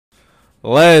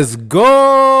Let's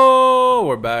go.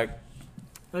 We're back.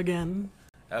 Again.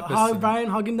 Episode. Brian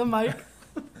hugging the mic.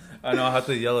 I know I have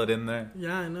to yell it in there.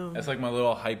 Yeah, I know. That's like my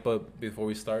little hype up before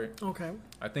we start. Okay.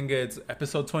 I think it's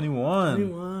episode 21.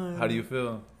 21. How do you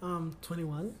feel?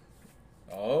 21.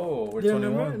 Oh, we're do you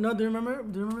 21. Remember? No, do you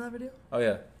remember that video? Oh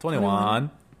yeah, 21.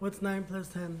 What's 9 plus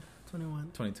 10? 21.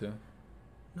 22.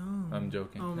 No. I'm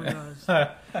joking. Oh my gosh.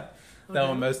 That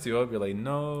one messed you up. You're like,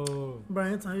 no.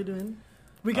 Brian, how you doing?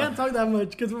 We can't talk that much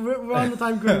because we're on the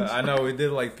time crunch. I know, we did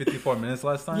like 54 minutes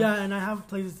last time. Yeah, and I have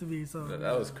places to be, so.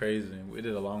 That was crazy. We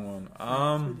did a long one.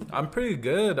 I'm pretty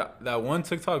good. That one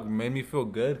TikTok made me feel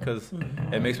good because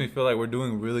it makes me feel like we're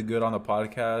doing really good on the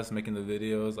podcast, making the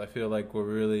videos. I feel like we're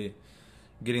really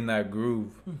getting that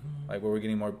groove, like where we're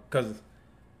getting more. Because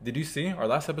did you see our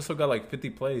last episode got like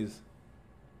 50 plays?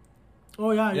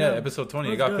 Oh yeah. Episode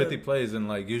 20, it got 50 plays, and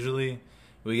like usually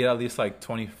we get at least like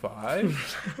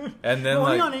 25, and then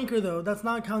only like on Anchor though. That's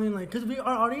not counting like because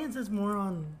our audience is more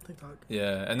on TikTok.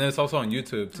 Yeah, and then it's also on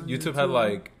YouTube. YouTube had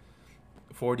like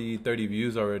 40, 30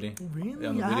 views already. Really?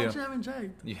 On the I video. Actually haven't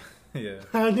checked. Yeah.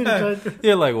 I didn't check.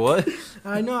 You're like, what?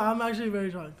 I know. I'm actually very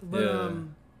shocked. But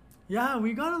yeah,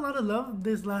 we got a lot of love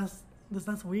this last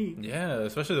week. Yeah,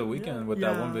 especially the weekend with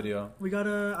that one video. I got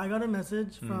a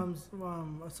message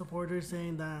from a supporter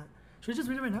saying that. Should we just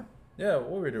read it right now? Yeah,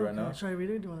 we'll read it right now. Should I read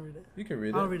it? Do you want to read it? You can read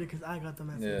it. I'll read it because I got the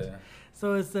message. Yeah.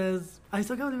 So it says, I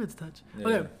still can't believe it's touch. Yeah.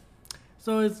 Okay.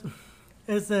 So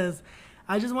it says,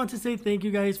 I just want to say thank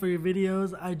you guys for your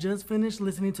videos. I just finished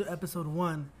listening to episode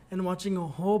 1 and watching a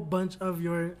whole bunch of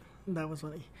your, that was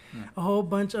funny, a whole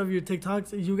bunch of your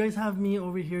TikToks. You guys have me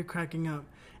over here cracking up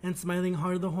and smiling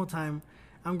hard the whole time.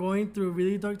 I'm going through a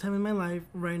really dark time in my life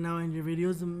right now, and your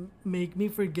videos make me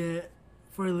forget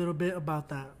for a little bit about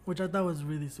that, which I thought was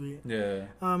really sweet. Yeah.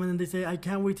 And then they say, I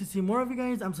can't wait to see more of you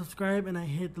guys. I'm subscribed and I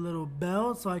hit the little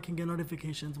bell so I can get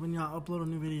notifications when y'all upload a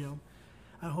new video.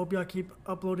 I hope y'all keep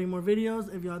uploading more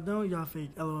videos. If y'all don't, y'all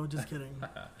fake. LOL, just kidding.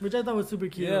 Which I thought was super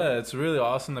cute. Yeah, it's really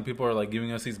awesome that people are like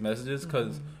giving us these messages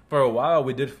because for a while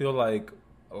we did feel like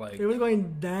it was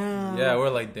going down. Yeah, we're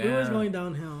like, damn. It was going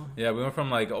downhill. Yeah, we went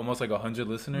from like almost like 100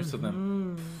 listeners to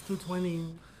them. To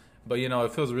 20. But, you know,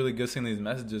 it feels really good seeing these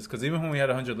messages. Because even when we had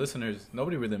 100 listeners,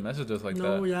 nobody really messaged us like that.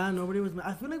 No, yeah, nobody was.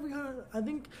 I feel like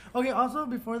okay, also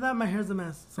before that, my hair's a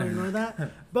mess. So ignore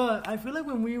that. But I feel like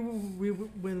when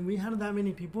we had that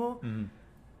many people,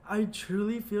 I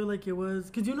truly feel like it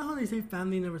was. Because you know how they say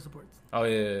family never supports? Oh,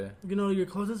 yeah. You know, your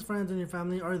closest friends and your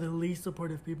family are the least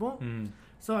supportive people.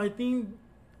 So I think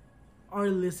our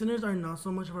listeners are not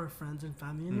so much of our friends and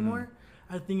family anymore.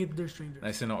 I think they're strangers.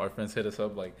 Nice to know our friends hit us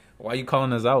up like, why are you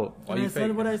calling us out? Why and you I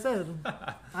said what I said.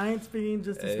 I ain't speaking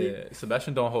just to speak.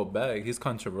 Sebastian don't hold back. He's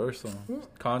controversial.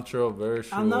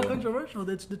 Controversial. I'm not controversial.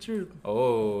 That's the truth.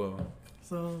 Oh.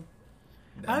 So,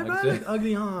 I probably look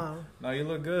ugly, huh? No, you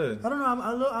look good. I don't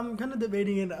know. I'm kind of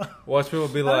debating it now. Watch people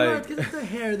be like... I don't know, it's because it's the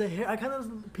hair. The hair. I kind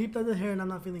of peeped at the hair and I'm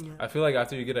not feeling it. I feel like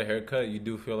after you get a haircut, you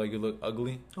do feel like you look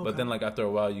ugly. Okay. But then like after a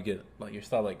while, you get like your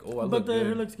style like, oh, I look good. But the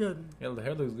hair looks good. Yeah, the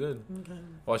hair looks good. Okay.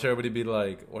 Watch everybody be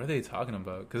like, what are they talking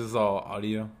about? Because it's all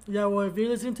audio. Yeah, well, if you're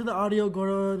listening to the audio,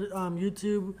 go to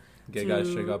YouTube. Gay Guys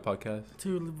Straight God podcast.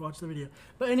 To watch the video.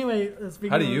 But anyway,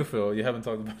 how do you feel? You haven't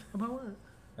talked about it. About what?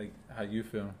 Like, how you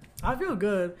feel? I feel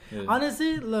good. Yeah.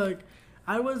 Honestly, look,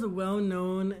 I was well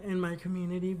known in my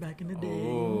community back in the day.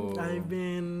 Oh.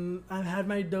 I've had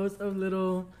my dose of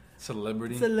little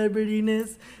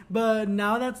celebrityness, but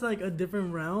now that's like a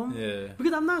different realm. Yeah.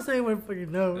 Because I'm not saying we're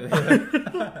fucking no.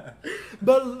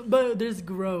 but there's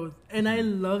growth, and I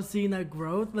love seeing that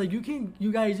growth. Like you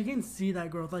guys can see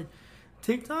that growth. Like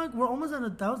TikTok, we're almost at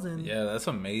 1,000. Yeah, that's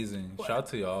amazing. Shout out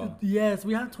to y'all. Yes,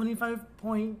 we have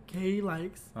 25.k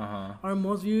likes. Our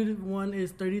most viewed one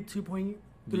is 32.3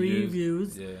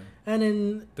 views. Yeah. And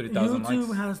then YouTube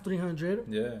likes. has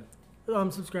 300. Yeah.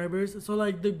 Subscribers. So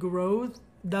like the growth,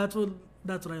 that's what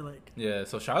I like. Yeah.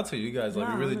 So shout out to you guys. Like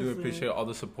we really do appreciate all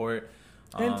the support.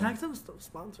 And tag some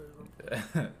sponsors.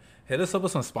 Hit us up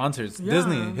with some sponsors. Yeah.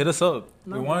 Disney, hit us up.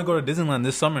 We want to go to Disneyland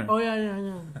this summer. Oh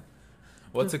yeah.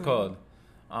 What's it called?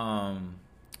 What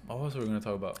else were we gonna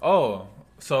talk about? Oh,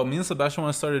 so me and Sebastian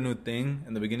want to start a new thing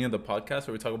in the beginning of the podcast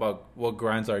where we talk about what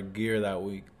grinds our gear that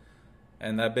week,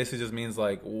 and that basically just means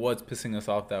like what's pissing us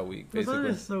off that week. Basically,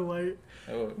 that is so white.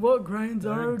 What grinds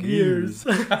our gears?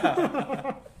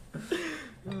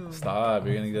 Stop!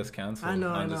 You're gonna get us canceled. I know.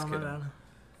 I'm just kidding.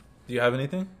 Do you have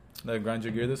anything that grinds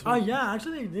your gear this week? Oh yeah,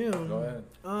 actually I do. Go ahead.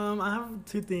 I have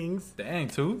 2 things. Dang,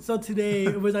 2? So today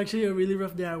it was actually a really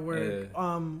rough day at work.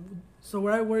 Yeah. So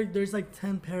where I work, there's like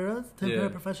 10 Yeah.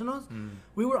 paraprofessionals.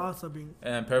 We were all subbing.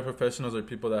 And paraprofessionals are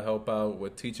people that help out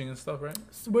with teaching and stuff, right?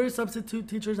 So we're substitute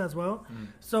teachers as well.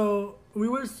 So we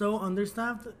were so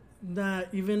understaffed that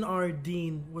even our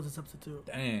dean was a substitute.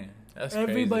 Dang, that's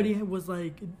Everybody crazy. was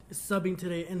like subbing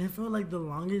today, and it felt like the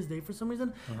longest day for some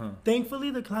reason.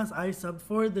 Thankfully, the class I subbed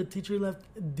for, the teacher left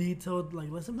detailed like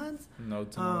lesson plans. No,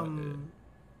 to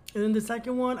And then the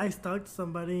second one, I stalked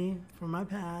somebody from my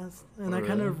past, and I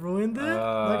kind Really? of ruined it.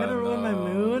 I kind of ruined my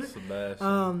mood.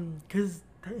 Sebastian. Cause.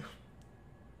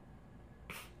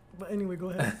 But anyway, go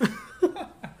ahead.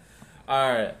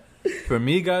 All right. For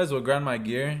me, guys, what grind my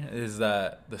gear is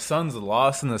that the Suns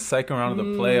lost in the second round of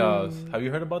the playoffs. Have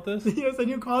you heard about this? Yes, and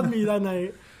you called me that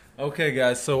night. Okay,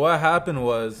 guys. So what happened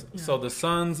was, so the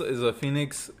Suns is a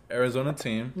Phoenix, Arizona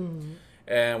team,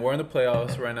 and we're in the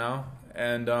playoffs right now.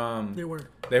 And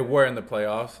they were in the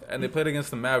playoffs, and they played against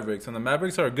the Mavericks. And the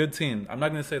Mavericks are a good team. I'm not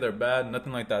gonna say they're bad,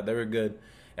 nothing like that. They were good,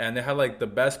 and they had like the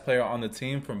best player on the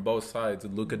team from both sides,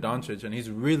 Luka Doncic, and he's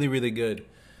really, really good.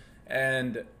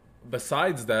 And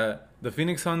besides that, the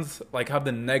Phoenix Suns like have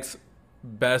the next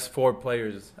best 4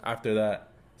 players after that.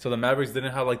 So the Mavericks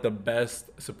didn't have like the best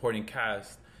supporting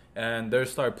cast, and their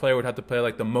star player would have to play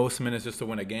like the most minutes just to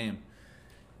win a game.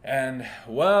 And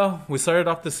well, we started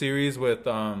off the series with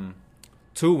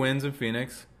 2 wins in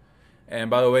Phoenix. And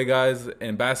by the way, guys,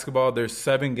 in basketball, there's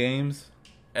 7 games,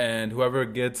 and whoever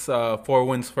gets 4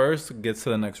 wins first gets to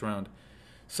the next round.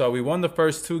 So we won the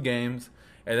first 2 games,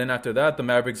 and then after that, the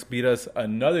Mavericks beat us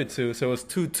another 2, so it was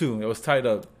 2-2. It was tied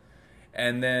up.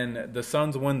 And then the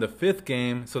Suns won the 5th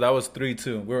game, so that was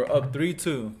 3-2. We were up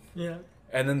 3-2. Yeah.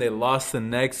 And then they lost the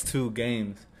next 2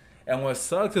 games. And what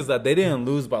sucks is that they didn't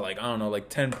lose by like, I don't know, like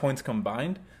 10 points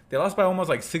combined. They lost by almost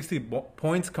like 60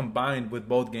 points combined with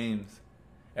both games.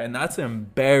 And that's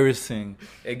embarrassing.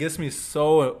 It gets me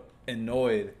so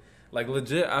annoyed. Like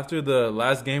legit, after the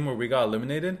last game where we got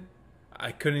eliminated,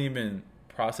 I couldn't even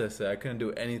process it. I couldn't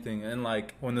do anything. And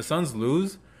like when the Suns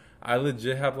lose, I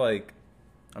legit have like,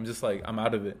 I'm just like, I'm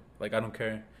out of it. Like I don't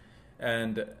care.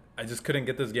 And I just couldn't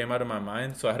get this game out of my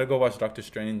mind. So I had to go watch Doctor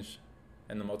Strange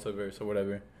and the Multiverse or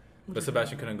whatever. But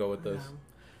Sebastian couldn't go with us.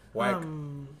 Whack.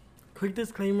 Quick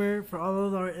disclaimer for all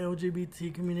of our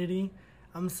LGBT community.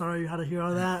 I'm sorry you had to hear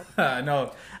all that. I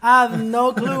know. I have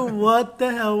no clue what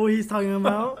the hell he's talking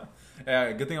about.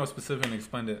 Yeah, good thing I was specific and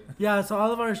explained it. Yeah, so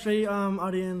all of our straight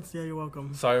audience, yeah, you're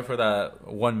welcome. Sorry for that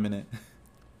 1 minute.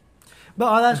 But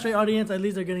all that straight audience, at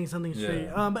least they're getting something straight.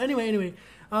 Yeah. But anyway.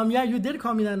 Yeah, you did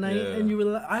call me that night, Yeah. and you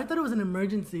were. I thought it was an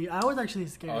emergency. I was actually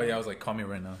scared. Oh yeah, I was like, call me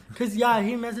right now. Cause he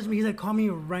messaged me. He's like, call me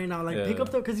right now. Like, pick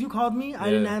up the. Cause you called me, I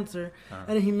didn't answer, and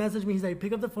then he messaged me. He's like,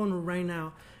 pick up the phone right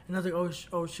now. And I was like,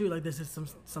 oh shoot, like this is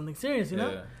something serious, you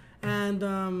know? Yeah.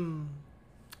 And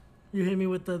you hit me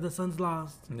with the Suns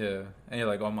lost. Yeah, and you're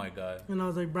like, oh my god. And I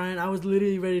was like, Brian, I was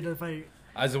literally ready to fight.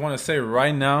 I just want to say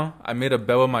right now, I made a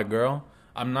bet with my girl.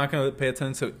 I'm not gonna pay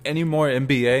attention to any more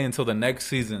NBA until the next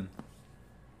season.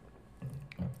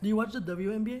 Do you watch the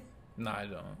WNBA? Nah, I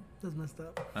don't. That's messed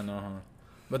up. I know, huh?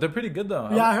 But they're pretty good though.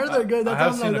 Yeah, I heard they're good. I That's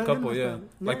have why I'm seen like, a couple, that's yeah. messed up.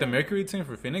 Like the Yeah. Mercury team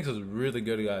for Phoenix is really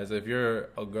good, guys. If you're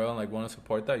a girl and like want to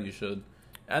support that, you should.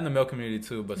 And the male community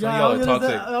too, but some of y'all are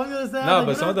toxic. No,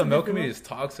 but some of the male community is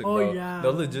toxic, bro. Yeah.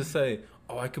 They'll just say,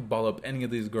 "Oh, I could ball up any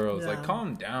of these girls." Yeah. Like,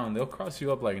 calm down. They'll cross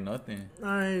you up like nothing. All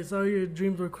right, so your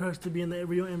dreams were crushed to be in the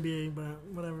real NBA, but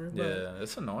whatever. Yeah,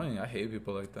 it's annoying. I hate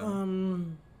people like that.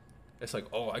 It's like,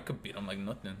 oh, I could beat them like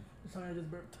nothing. Sorry, I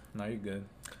just burped. Now you're good.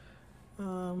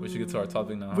 We should get to our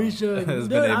topic now. We should. It's Dude,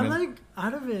 been 8 I'm minutes. like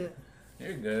out of it.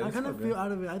 You're good. I It's kind all of good. feel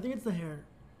out of it. I think it's the hair.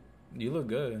 You look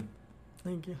good.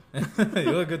 Thank you.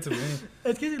 You look good to me.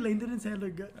 It's because Elaine didn't say I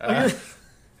look good.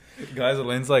 Guys,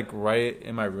 Elaine's like right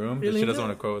in my room, but she Elaine doesn't did?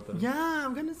 want to quote with us. Yeah,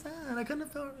 I'm kind of sad. I kind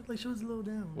of felt like she was a little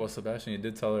down. Well, Sebastian, you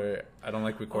did tell her I don't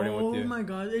like recording with you. Oh my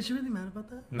god, is she really mad about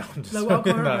that? No, I'm just Like, I'll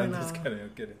call her no, right I'm now. just kidding. I'm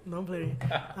kidding. Don't play.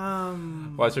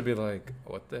 Watch her be like,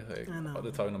 what the heck? I know. What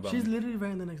are they talking about? She's literally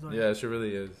right in the next door. Yeah, she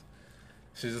really is.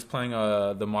 She's just playing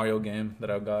the Mario game that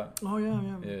I got. Oh yeah.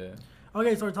 Yeah.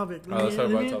 Okay, so our topic. Let's talk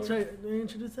about topic. Let me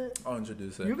introduce it. I'll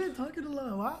introduce it. You've been talking a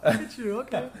lot. Wow, look at you.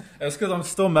 Okay. That's because I'm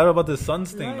still mad about this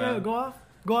Suns thing, Yeah, man. go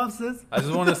off, sis. I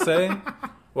just want to say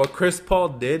what Chris Paul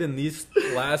did in these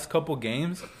last couple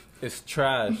games is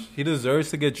trash. He deserves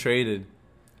to get traded.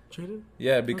 Traded?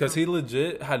 Yeah, because he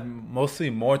legit had mostly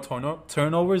more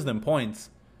turnovers than points.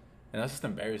 And that's just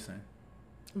embarrassing.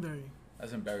 Very.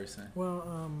 That's embarrassing.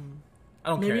 Well, I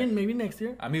don't care. Maybe next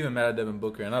year. I'm even mad at Devin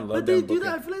Booker, and I love But they Devin do Booker.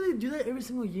 that. I feel like they do that every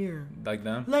single year. Like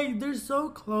them? Like they're so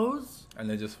close, And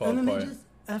they just fall and then apart.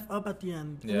 F up at the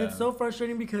end. Yeah. And it's so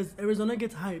frustrating because Arizona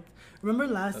gets hyped. Remember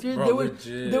last year, Bro,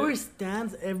 there were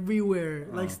stands everywhere.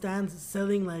 Like stands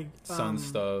selling like... sun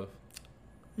stuff.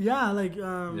 Yeah, like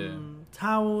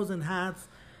towels and hats.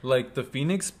 Like the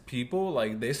Phoenix people,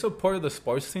 like they support the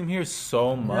sports team here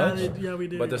so much. Yeah, we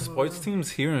did. But the sports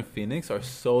teams here in Phoenix are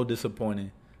so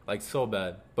disappointing, like so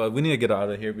bad. But we need to get out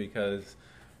of here because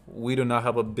we do not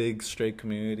have a big straight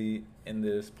community in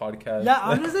this podcast. Yeah,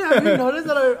 honestly, have you noticed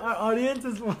that our audience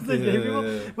is mostly gay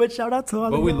people? But shout out to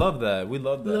all. But we love that. We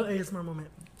love that. Little ASMR moment.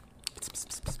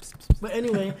 But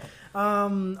anyway,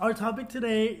 our topic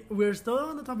today, we're still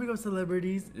on the topic of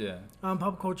celebrities. Yeah.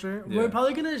 Pop culture. Yeah. We're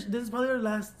probably this is probably our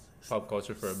last pop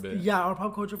culture for a bit. Yeah, our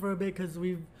pop culture for a bit because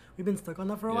we've been stuck on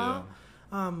that for a while.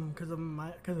 Because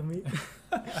of me.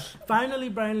 Finally,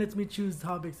 Brian lets me choose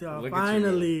topics, y'all.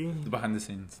 Finally. Behind the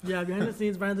scenes. Yeah, behind the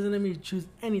scenes, Brian doesn't let me choose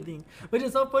anything. Which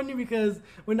is so funny because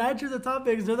when I choose the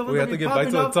topics, they're the ones we that have to be get back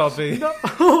to the topic. No,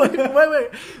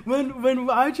 wait. When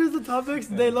I choose the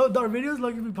topics, our videos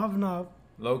low be popping off.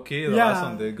 Low key, the last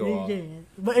one did go off. Yeah.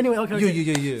 But anyway, okay.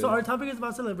 Yeah. So our topic is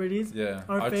about celebrities. Yeah.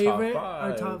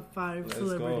 Our top five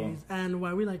celebrities and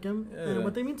why we like them and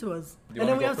what they mean to us. And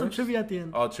then we have some trivia at the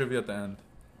end. Oh, trivia at the end.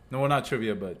 No, well, not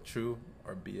trivia, but true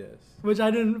or BS. Which I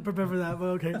didn't prepare for that, but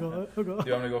okay, go. Do you want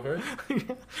me to go first?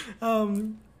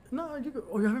 No, you go.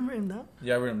 Oh, you haven't written them down?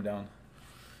 Yeah, I wrote them down.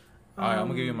 Alright, I'm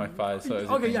gonna give you my five.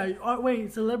 So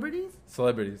wait, celebrities?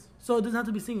 Celebrities. So it doesn't have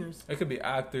to be singers. It could be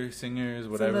actors, singers,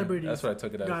 whatever. Celebrities. That's what I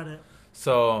took it as. Got it.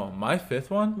 So my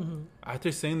fifth one,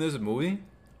 after seeing this movie,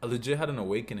 I legit had an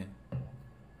awakening.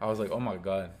 I was like, oh my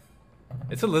god,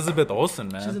 it's Elizabeth Olsen,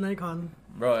 man. She's an icon,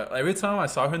 bro. Every time I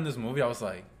saw her in this movie, I was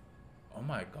like, oh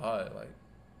my god, like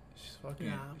she's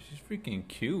freaking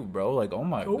cute, bro. Like, oh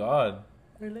my god.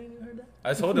 Elaine, you heard that?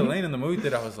 I told Elaine in the movie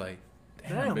theater, I was like,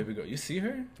 damn, baby girl, you see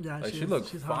her? Yeah, like she looks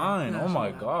fine. Yeah, oh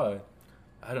my god,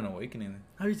 I had an awakening.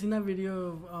 Have you seen that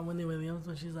video of Wendy Williams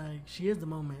when she's like, she is the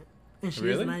moment, and she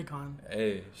is an icon.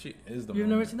 Hey, she is the. You've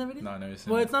never seen that video? No, I've never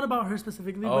seen. Well, it. It's not about her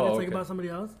specifically, but it's like about somebody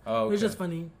else. Oh, okay. It's just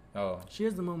funny. Oh, she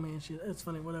is the moment. It's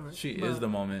funny, whatever. She is the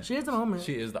moment. She is the moment.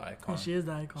 She is the icon. And she is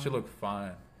the icon. She looked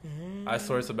fine. Yeah. I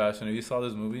swear, Sebastian, if you saw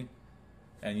this movie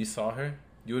and you saw her,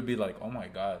 you would be like, oh my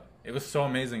god. It was so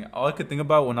amazing. All I could think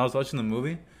about when I was watching the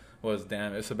movie was,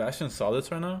 damn, if Sebastian saw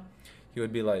this right now, he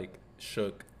would be like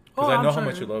shook. Because I know how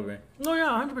much you love her. No,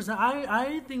 yeah, 100%.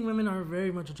 I think women are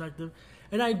very much attractive.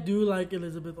 And I do like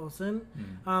Elizabeth Olsen.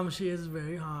 She is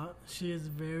very hot. She is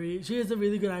a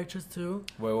really good actress too.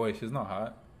 Wait, she's not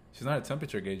hot. She's not a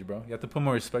temperature gauge, bro. You have to put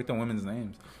more respect on women's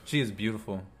names. She is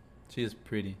beautiful. She is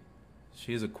pretty.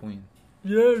 She is a queen.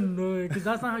 Yeah, no, because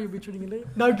that's not how you be treating Elaine.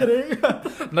 No, I'm kidding.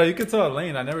 No, you can tell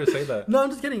Elaine. I never say that. No, I'm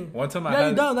just kidding. One time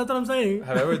you don't. That's what I'm saying.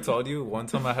 Have I ever told you? One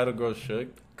time I had a girl shook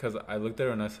because I looked at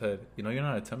her and I said, you know, you're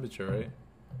not a temperature, right?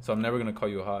 So I'm never going to call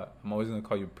you hot. I'm always going to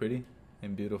call you pretty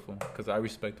and beautiful because I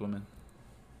respect women.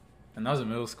 And that was in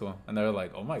middle school. And they were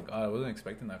like, oh my God, I wasn't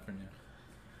expecting that from you.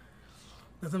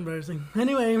 That's embarrassing.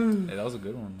 Anyway. Hey, that was a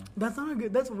good one, man. That's not a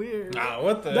good. That's weird. Nah,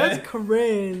 what the That's heck?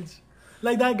 Cringe.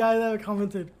 Like that guy that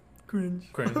commented. Cringe.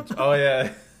 Oh,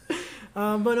 yeah.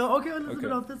 But okay, let's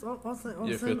get off this. I'll say.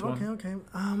 Okay.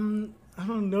 I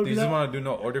don't know. Do you just want to do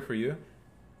no order for you?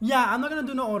 Yeah, I'm not gonna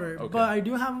do no order, okay. but I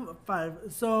do have 5.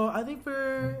 So I think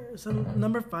for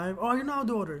number 5. Oh, you know, I'll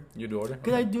do order. You do order?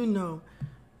 Because I do know.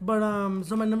 But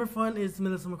so my number 1 is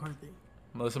Melissa McCarthy.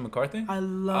 Melissa McCarthy? I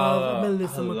love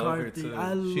Melissa McCarthy.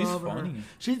 I love her. She's funny.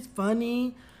 She's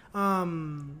funny.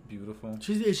 Beautiful.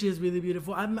 She is really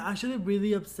beautiful. I'm actually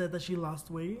really upset that she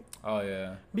lost weight. Oh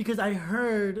yeah. Because I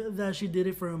heard that she did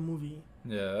it for a movie.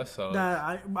 Yeah, that's so.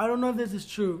 That I don't know if this is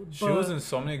true. She was in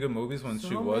so many good movies when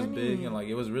she was big and like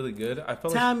it was really good. I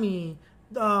felt Tammy,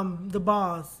 The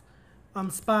Boss,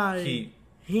 Spy,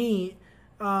 Heat,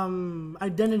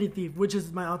 Identity Thief, which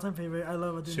is my all-time favorite. I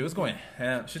love Identity Thief. She was going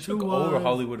ham. She took over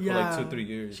Hollywood for like 2-3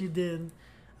 years. She did.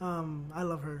 I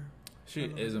love her. She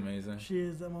is amazing. She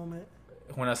is a moment.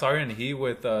 When I saw her in Heat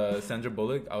with Sandra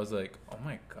Bullock, I was like, oh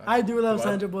my God. I do love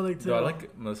Sandra Bullock too. Do I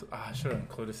like Melissa? I should have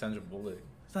included Sandra Bullock.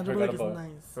 Sandra Bullock is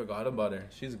nice. Forgot about her.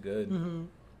 She's good. Mm-hmm.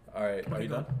 All right, are you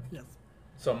done? Yes.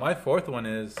 So my 4th one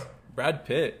is Brad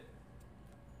Pitt.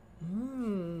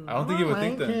 I don't think you would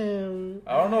think that.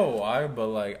 I don't know why, but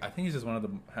like I think he's just one of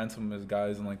the handsomest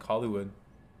guys in like Hollywood.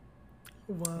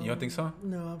 Wow. You don't think so?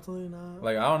 No, absolutely not.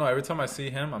 Like I don't know. Every time I see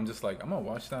him, I'm just like, I'm gonna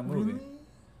watch that movie. Really?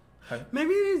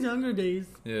 Maybe in his younger days.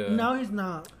 Yeah. Now he's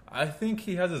not. I think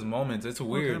he has his moments. It's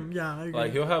weird. Okay. Yeah, I agree.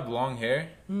 Like he'll have long hair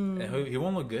and he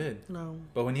won't look good. No.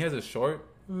 But when he has it short,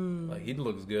 like he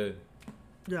looks good.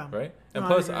 Yeah. Right. And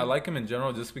plus, I like him in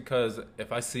general just because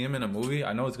if I see him in a movie,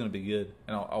 I know it's gonna be good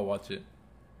and I'll watch it.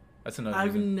 That's another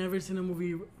I've reason. never seen a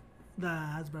movie that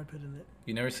has Brad Pitt in it.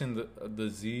 You never seen the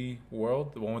Z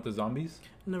World, the one with the zombies?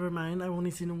 Never mind. I've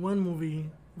only seen one movie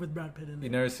with Brad Pitt in You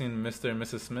it. never seen Mr. and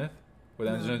Mrs. Smith with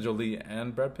No. Angelina Jolie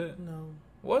and Brad Pitt? No.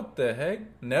 What the heck?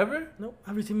 Never? Nope.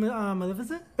 Have you seen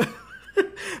Maleficent?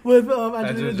 With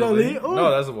Angelina Jolie? Oh.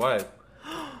 No, that's a wife.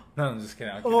 No, I'm just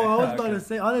kidding. I was about to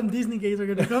say, all them Disney gays are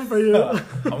going to come for you. I'm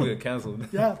gonna get canceled.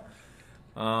 Yeah.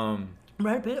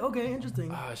 Brad Pitt? Okay,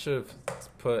 interesting. I should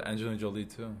have put Angelina Jolie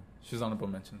too. She's honorable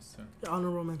mentions too. Yeah,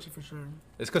 honorable mention for sure.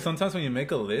 It's because sometimes when you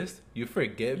make a list, you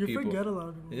forget people. You forget a lot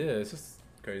of people. Yeah, it's just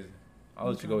crazy.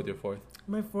 I'll let you go with your fourth.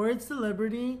 My fourth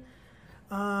celebrity,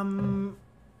 Dor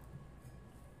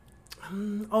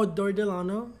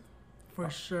Delano, for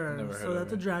sure. Never heard So of that's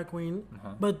her. a drag queen,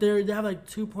 Uh-huh. but they have like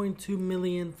 2.2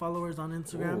 million followers on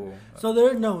Instagram. Ooh. So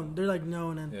they're known. They're like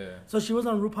known, and Yeah. so she was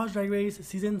on RuPaul's Drag Race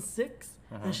season 6,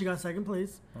 Uh-huh. and she got second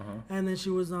place. Uh-huh. And then she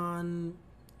was on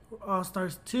All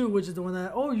Stars 2, which is the one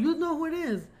that you know who it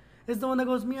is. It's the one that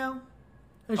goes meow.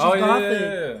 And she's Oh, yeah, gothic.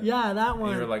 yeah, yeah. that And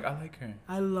one. you were like, I like her.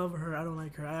 I love her. I don't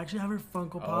like her. I actually have her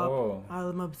Funko Pop. Oh.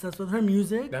 I'm obsessed with her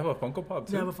music. They have a Funko Pop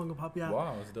too? They have a Funko Pop, yeah.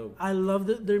 Wow, that's dope. I love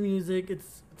their music.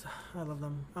 I love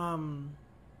them.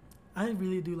 I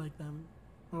really do like them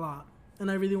a lot, and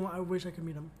I wish I could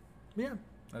meet them. But yeah,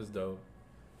 That's dope.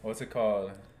 What's it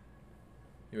called?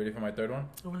 You ready for my third one?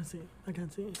 I want to see. I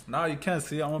can't see. No, you can't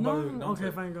see. I'm about to. No, okay,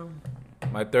 fine, go.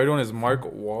 My third one is Mark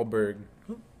Wahlberg.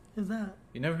 Who is that?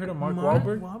 You never heard of Mark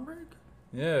Wahlberg? Wahlberg?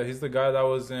 Yeah, he's the guy that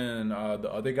was in The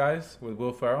Other Guys with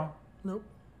Will Ferrell. Nope.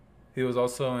 He was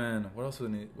also in, what else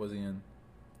was he in?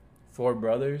 Four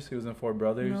Brothers. He was in Four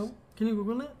Brothers. No. Can you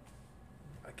Google it?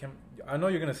 I know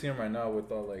you're gonna see him right now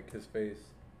with all like his face.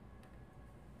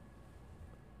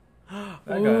 That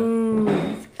guy.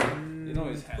 Ooh. You know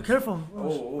he's handsome. Careful.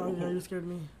 Oh. Yeah, you scared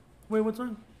me. Wait, what's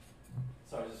wrong?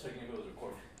 Sorry, just checking if it was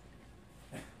recording.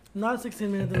 Not 16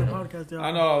 minutes in the podcast, y'all.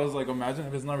 I know. I was like, imagine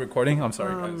if it's not recording. I'm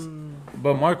sorry, guys.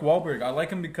 But Mark Wahlberg, I like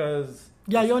him because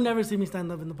Yeah, you'll never see me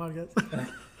stand up in the podcast.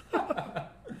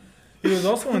 he was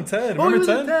also in Ted. He Remember was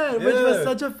Ted? in Ted, which was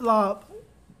such a flop.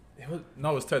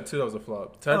 No, it was Ted 2 that was a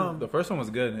flop. Ted, the first one was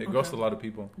good. It grossed a lot of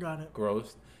people. Got it.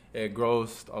 It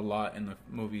grossed a lot in the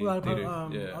movie theater.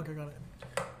 Yeah. Okay, got it.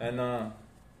 And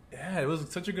yeah, it was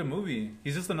such a good movie.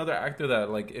 He's just another actor that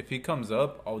like if he comes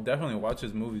up, I'll definitely watch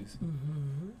his movies.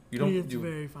 Mm-hmm. You don't. He is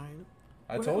very fine.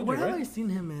 I told you, what right? have I seen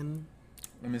him in?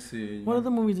 Let me see. What other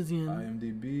movies is he in?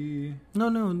 IMDb. No,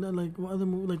 like what other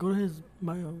movie? Like go to his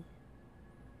bio.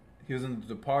 He was in The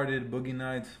Departed, Boogie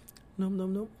Nights.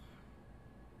 Nope.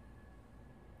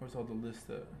 Where's all the list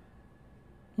at?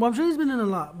 Well, I'm sure he's been in a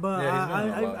lot, but Yeah, he's been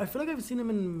in a lot. I feel like I've seen him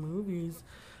in movies.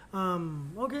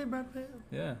 Okay, Brad Pitt.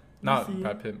 Yeah. Not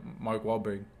Brad Pitt. Mark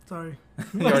Wahlberg. Sorry.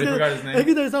 You already forgot his name? I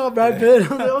think I saw Brad Pitt. I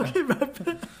was like, okay, Brad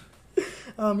Pitt.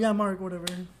 Yeah, Mark, whatever.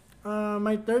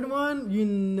 My third one,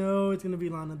 it's going to be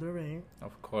Lana Del Rey.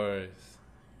 Of course.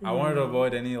 I wanted to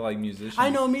avoid any like musicians. I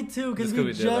know, me too, because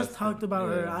we just talked about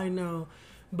her. I know.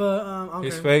 But, okay.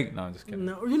 He's fake? No, I'm just kidding.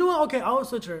 No, you know what? Okay, I'll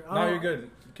switch her. No, you're good.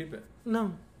 Keep it.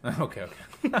 No. Okay.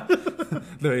 The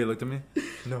way you looked at me?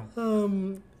 No.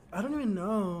 I don't even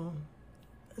know.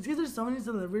 It's because there's so many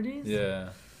celebrities. Yeah.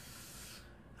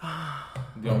 Do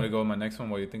you want me to go with my next one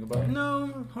while you think about it?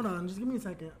 No, hold on. Just give me a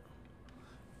second.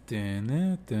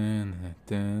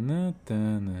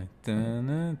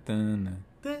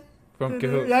 From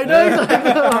Kahoot. Yeah, I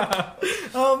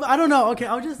know. I don't know. Okay,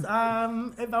 I'll just if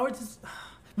I were to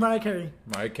Mariah Carey.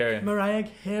 Mariah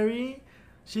Carey,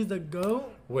 she's the GOAT.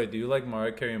 Wait, do you like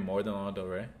Mariah Carey more than Lana Del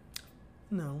Rey?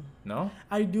 No. No?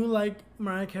 I do like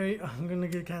Mariah Carey. I'm gonna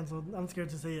get canceled. I'm scared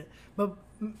to say it, but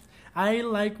I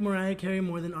like Mariah Carey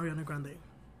more than Ariana Grande.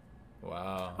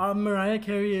 Wow. Mariah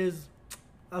Carey is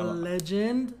a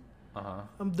legend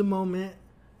of the moment,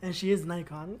 and she is an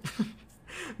icon.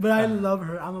 But I love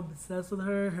her. I'm obsessed with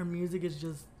her. Her music is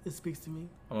just, it speaks to me.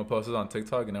 I'm gonna post it on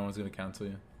TikTok and everyone's gonna cancel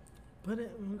you. Put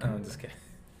it. Okay. I'm just kidding.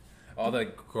 All the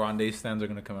Grande stands are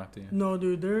gonna come after you. No,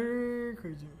 dude, they're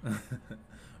crazy.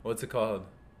 What's it called?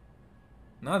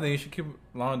 No, then you should keep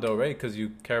Lana Del Rey because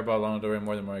you care about Lana Del Rey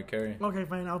more than Mariah Carey. Okay,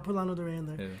 fine. I'll put Lana Del Rey in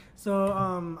there. Yeah.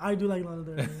 So, I do like Lana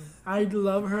Del Rey. I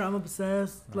love her. I'm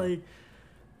obsessed. Like,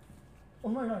 oh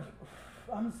my gosh.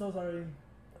 I'm so sorry.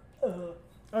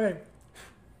 Okay.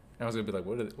 I was gonna be like,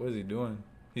 what is he doing?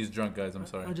 He's drunk, guys. I'm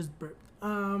sorry. I just burped.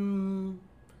 I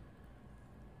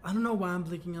don't know why I'm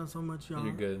blinking out so much, y'all.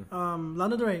 You're good.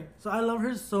 Lana Del Rey. So I love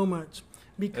her so much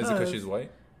because. Is it because she's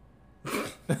white?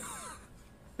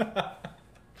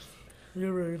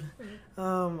 You're rude.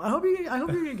 I hope you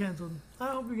get canceled.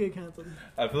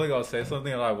 I feel like I'll say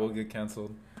something and I will get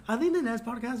canceled. I think the next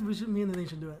podcast me and the Nate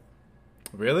should do it.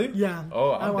 Really? Yeah.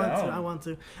 Oh, I want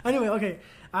to. Anyway, okay.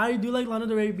 I do like Lana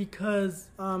Del Rey because,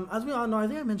 as we all know, I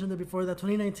think I mentioned it before, that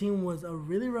 2019 was a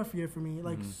really rough year for me.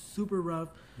 Like, super rough.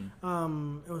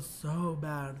 It was so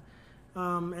bad.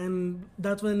 And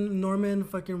that's when Norman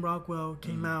fucking Rockwell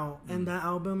came out. And that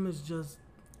album is just,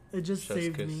 it just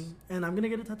saved me. And I'm going to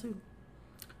get it tattooed.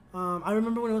 I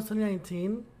remember when it was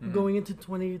 2019, going into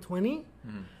 2020,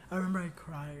 I remember I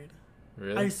cried.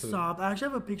 Really? I sobbed. I actually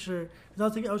have a picture. I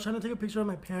was trying to take a picture of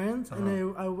my parents,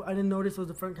 and I didn't notice it was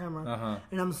the front camera.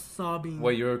 And I'm sobbing.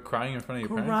 Wait, you were crying in front of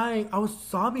your parents? Crying. I was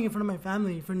sobbing in front of my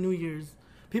family for New Year's.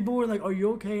 People were like, "Are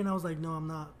you okay?" And I was like, "No, I'm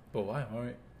not." But why?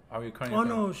 Are you crying? Oh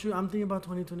no, shoot! I'm thinking about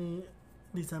 2020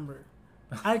 December.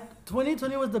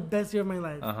 2020 was the best year of my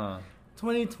life.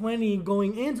 2020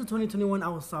 going into 2021, I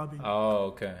was sobbing. Oh,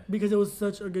 okay. Because it was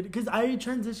such a good... Because I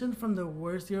transitioned from the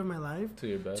worst year of my life to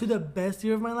your best, to the best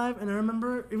year of my life. And I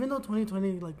remember, even though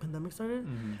 2020, like, pandemic started,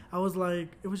 I was like,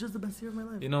 it was just the best year of my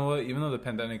life. You know what? Even though the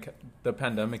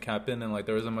pandemic happened and, like,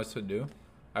 there wasn't much to do,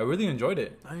 I really enjoyed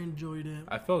it. I enjoyed it.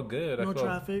 I felt good. No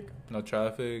traffic. No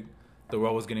traffic. The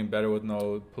world was getting better with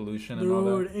no pollution and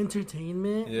all that.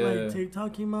 Entertainment. Yeah. Like,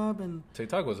 TikTok came up and...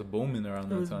 TikTok was booming around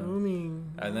that time. It was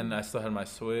booming. And then I still had my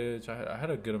Switch. I had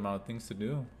a good amount of things to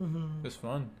do. It was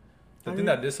fun. The thing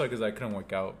that did suck is I couldn't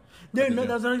work out. Yeah, no,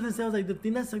 that's what I was going to say. I was like, the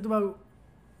thing that sucked about...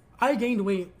 I gained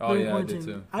weight. Oh, yeah, I did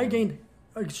too. I gained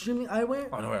extremely... I went...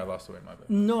 Oh, no, I lost weight, my bad.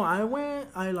 No,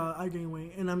 I gained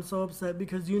weight. And I'm so upset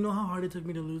because you know how hard it took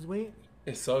me to lose weight?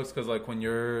 It sucks because, like, when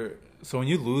you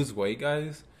lose weight,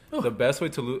 guys... The best way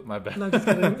to lose... My bad. No, just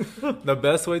kidding. The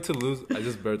best way to lose... I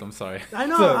just burped. I'm sorry. I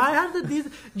know. I had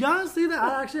the... Y'all see that?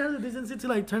 I actually had the decency to,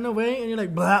 like, turn away and you're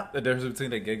like, blah. The difference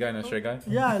between a gay guy and a straight guy?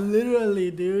 Yeah,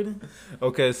 literally, dude.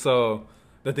 Okay, so...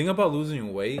 The thing about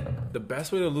losing weight... The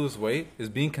best way to lose weight is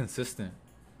being consistent.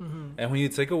 And when you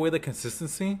take away the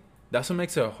consistency... That's what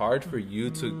makes it hard for you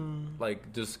to,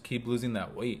 like, just keep losing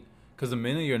that weight. Because the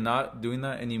minute you're not doing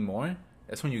that anymore...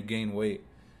 That's when you gain weight.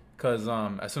 Because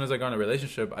as soon as I got in a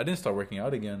relationship, I didn't start working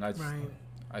out again.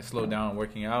 I slowed down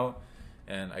working out,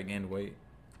 and I gained weight.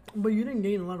 But you didn't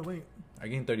gain a lot of weight. I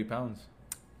gained 30 pounds.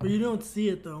 But you don't see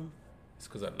it, though. It's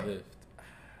because I lift.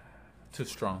 Too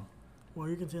strong. Well,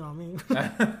 you can see it on me.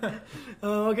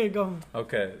 Okay, go.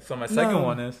 Okay, so my second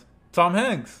one is Tom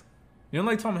Hanks. You don't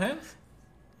like Tom Hanks?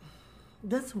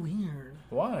 That's weird.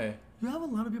 Why? You have a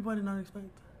lot of people I did not expect.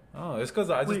 Oh, it's because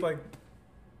I just like...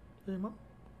 Hey, Mom?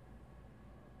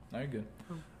 No, you're good.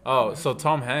 Oh, so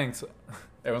Tom Hanks,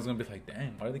 everyone's going to be like,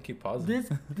 dang, why do they keep pausing?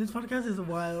 This podcast is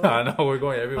wild. I know, we're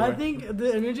going everywhere. I think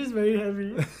the energy is very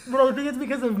heavy. But I think it's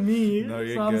because of me. No,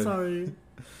 you're so good. I'm sorry.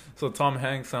 So Tom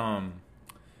Hanks,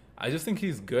 I just think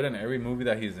he's good in every movie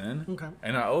that he's in. Okay.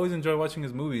 And I always enjoy watching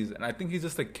his movies. And I think he's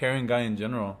just a caring guy in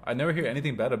general. I never hear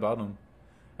anything bad about him.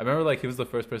 I remember, like, he was the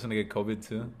first person to get COVID,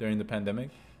 too, during the pandemic.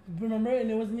 Remember? And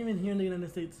it wasn't even here in the United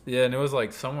States. Yeah, and it was,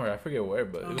 like, somewhere. I forget where,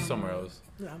 but it was somewhere else.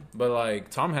 Yeah. But, like,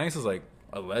 Tom Hanks is, like,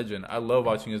 a legend. I love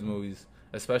watching his movies.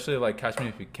 Especially, like, Catch Me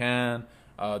If You Can.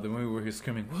 The movie where he's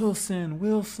screaming, Wilson,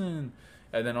 Wilson.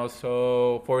 And then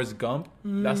also Forrest Gump.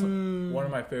 That's one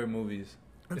of my favorite movies.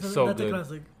 That's good. That's a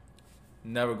classic.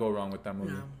 Never go wrong with that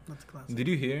movie. Yeah, that's a classic. Did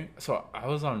you hear? So I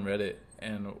was on Reddit,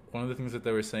 and one of the things that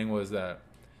they were saying was that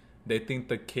they think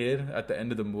the kid at the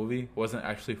end of the movie wasn't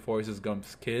actually Forrest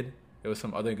Gump's kid. It was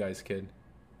some other guy's kid.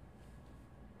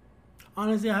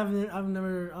 Honestly, I've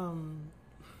never.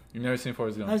 You've never seen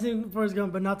Forrest Gump? I've seen Forrest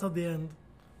Gump, but not till the end.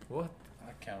 What?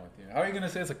 I can't with you. How are you gonna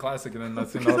say it's a classic and then not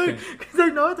seen the whole thing? Because I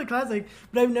know it's a classic,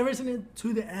 but I've never seen it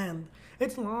to the end.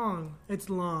 It's long. It's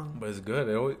long. But it's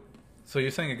good. So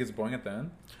you're saying it gets boring at the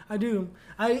end? I do.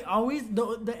 I always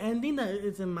the ending that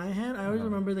is in my head. I always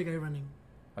remember the guy running.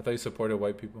 I thought you supported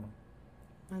white people.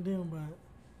 I do, but.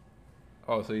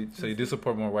 Oh, so you do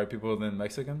support more white people than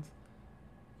Mexicans?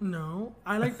 No,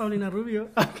 I like Paulina Rubio.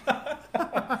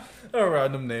 A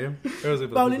random name.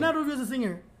 Paulina Rubio is a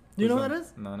singer. Do you know who that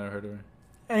is? No, I never heard of her.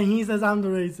 And he says I'm the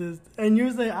racist, and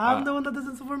you say I'm the one that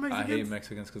doesn't support Mexicans. I hate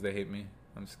Mexicans because they hate me.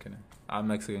 I'm just kidding. I'm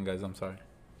Mexican, guys. I'm sorry.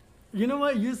 You know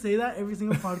what? You say that every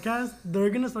single podcast, they're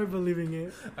gonna start believing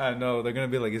it. I know. They're gonna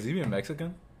be like, "Is he even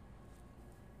Mexican?"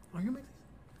 Are you Mexican?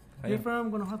 You're from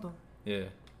Guanajuato. Yeah.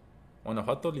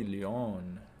 Guanajuato,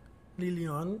 Leon.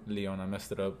 Leon, I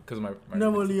messed it up because my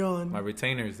Nuevo Leon. My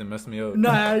retainers, they messed me up.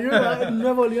 Nah, you're right.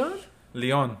 Nuevo Leon?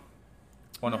 Leon.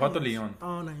 Guanajuato, nice. Leon.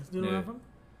 Oh, nice. Do you know where I'm from?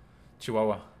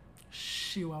 Chihuahua.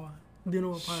 Chihuahua. Do you know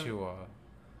what part? Chihuahua.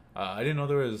 I didn't know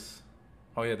there was...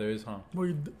 Oh, yeah, there is, huh?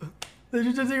 Did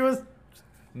you just think it was...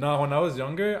 No, when I was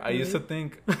younger, I used to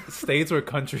think states were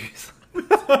countries.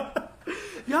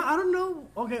 Yeah, I don't know.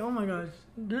 Okay, oh my gosh.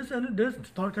 This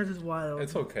podcast is wild.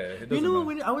 It's okay. It You know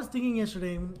doesn't what? I was thinking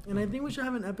yesterday, and I think we should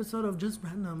have an episode of just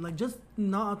random, like just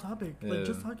not a topic, like Yeah.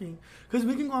 just talking, because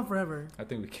we can go on forever. I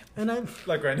think we can. And I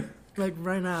Like right now. like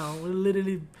right now, we're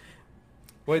literally.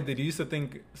 Wait, did you used to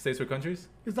think states were countries?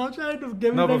 Stop trying to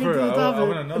get me No, back but into for the real, I topic.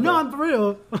 wanna know No, that. I'm for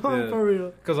real. I'm Yeah. for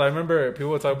real. Because I remember people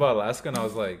would talk about Alaska, and I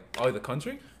was like, oh, the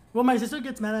country? Well, my sister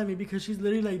gets mad at me because she's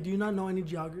literally like, "Do you not know any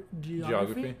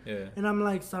geography?" Yeah. And I'm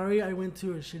like, "Sorry, I went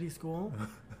to a shitty school.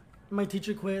 My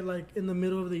teacher quit like in the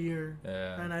middle of the year,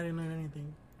 Yeah. and I didn't learn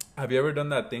anything." Have you ever done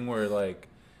that thing where, like,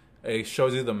 it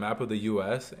shows you the map of the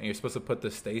U.S., and you're supposed to put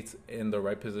the states in the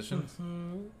right positions?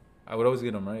 Mm-hmm. I would always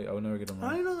get them right. I would never get them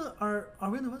I right. don't know. Are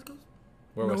we on the West Coast?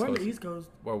 We're no, West we're on Coast. the East Coast.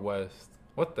 We're West.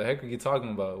 What the heck are you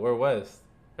talking about? We're West.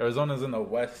 Arizona's in the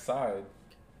west side.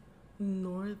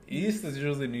 North. East is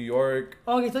usually New York.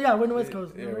 Okay, so yeah, we're in the West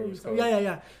Coast. Yeah, we're West Coast.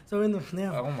 Yeah. So we're in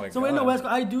the Oh my So we're in the God. West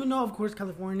Coast. I do know, of course,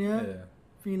 California, Yeah.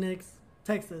 Phoenix,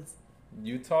 Texas.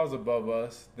 Utah's above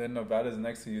us. Then Nevada's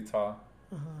next to Utah.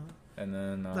 Uh-huh. And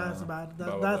then... That's bad. blah,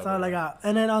 blah, That's blah, all blah. I got.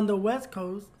 And then on the West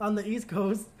Coast, on the East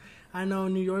Coast, I know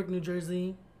New York, New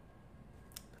Jersey.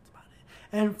 That's about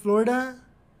it. And Florida.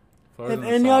 Florida's If in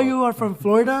the any of south. you are from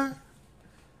Florida,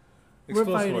 we're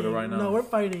Explore fighting. Florida right now. No, we're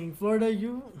fighting. Florida,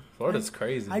 Florida's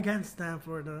crazy. I can't stand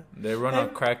Florida. They run out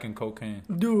And- crack and cocaine.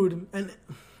 Dude, and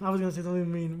I was going to say something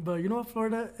mean, but you know what,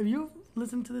 Florida? If you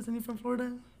listen to this and you're from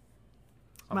Florida,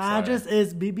 I'm my sorry. address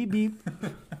is beep, beep, beep.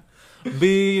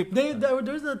 Beep.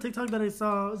 There's a TikTok that I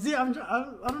saw. See, I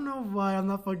don't know why I'm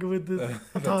not fucking with this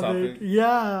The topic. topic?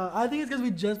 Yeah, I think it's because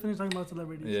we just finished talking about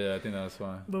celebrities. Yeah, I think that's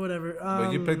why. But whatever.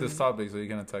 But you picked this topic, so you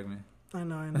can attack me. I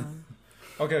know.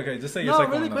 Okay, just say your No,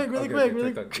 second really one. quick, now. really Okay, quick, okay,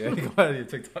 really TikTok. Yeah, go ahead, your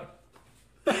TikTok.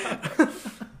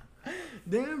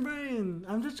 Damn, Brian.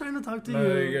 I'm just trying to talk to No,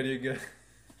 you. you're good.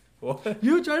 What?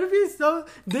 You try to be so.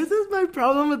 This is my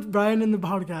problem with Brian in the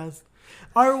podcast.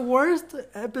 Our worst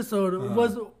episode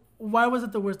was. Why was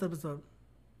it the worst episode?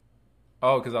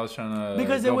 Oh, because I was trying to.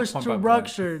 Because it go was pump by pump.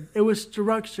 structured. It was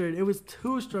structured. It was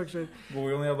too structured. But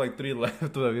we only have like 3 left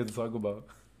that we have to talk about.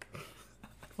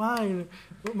 Fine.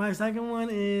 My second one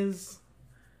is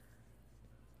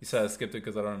You said I skipped it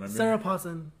because I don't remember. Sarah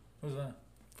Paulson Who's that?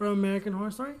 from American Horror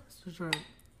Story. Search her up.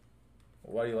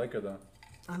 Why do you like her though?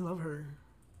 I love her.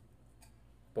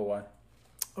 But why?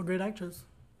 A great actress.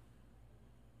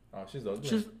 Oh, she's ugly.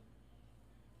 She's.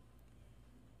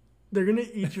 They're gonna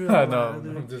eat you. I alive, know.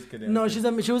 dude. I'm just kidding. No,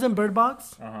 she was in Bird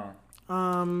Box. Uh-huh.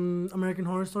 American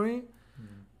Horror Story.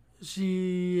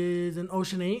 She is in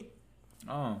Ocean 8.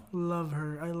 Oh. Love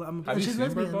her. Have you she's seen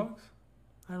lesbian. Bird Box?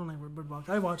 I don't like Bird Box.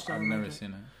 I watched it. I I've don't never like it.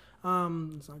 seen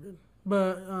it. It's not good.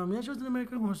 But yeah, she was in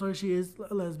American Horror Story. She is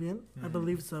a lesbian, I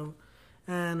believe so.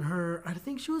 And I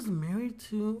think she was married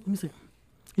to. Let me see.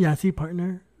 Yeah, see,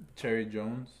 partner. Cherry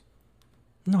Jones?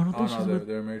 No, I don't Oh, think no, she's with.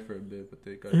 they were married for a bit, but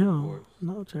they got Ew, divorced.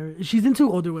 no, Cherry. She's into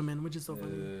older women, which is so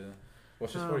funny. Well,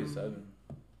 she's 47.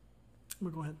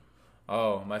 But go ahead.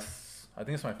 Oh, I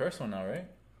think it's my first one now, right?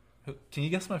 Can you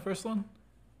guess my first one?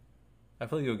 I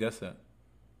feel like you'll guess it.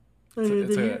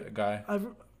 It's a guy.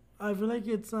 I feel like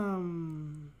it's a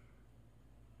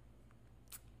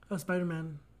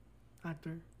Spider-Man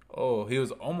actor. Oh, he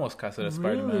was almost casted as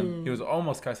Spider-Man. Really? He was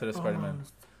almost casted as Spider-Man.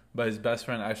 Almost. But his best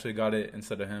friend actually got it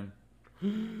instead of him.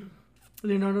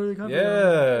 Leonardo DiCaprio.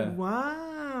 Yeah.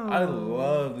 Wow. I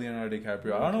love Leonardo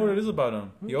DiCaprio. I don't know what it is about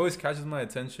him. He always catches my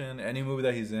attention. Any movie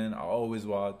that he's in, I always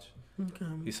watch. Okay.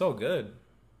 He's so good.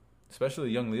 Especially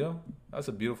young Leo. That's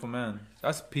a beautiful man.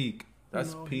 That's peak.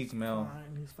 That's No, peak he's male.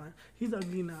 Fine. He's fine. He's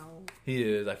ugly now. He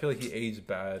is. I feel like he aged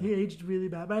bad. He aged really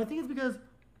bad, but I think it's because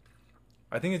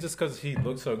I think it's just because he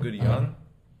looks so good young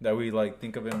that we like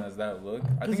think of him as that look.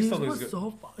 I think he still looks good.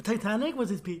 so far. Titanic was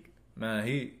his peak. Man,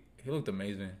 he looked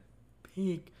amazing.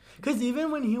 Peak. Because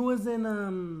even when he was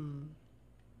in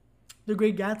The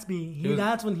Great Gatsby,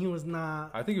 that's when he was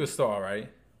not. I think he was still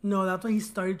alright. No, that's when he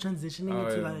started transitioning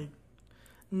into yeah. like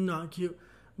not cute.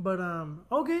 But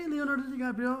okay, Leonardo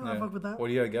DiCaprio, I fuck with that. What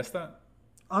do you guess that?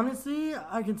 Honestly,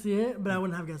 I can see it, but I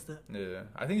wouldn't have guessed it. Yeah,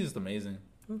 I think he's just amazing.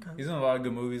 Okay. He's in a lot of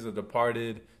good movies. The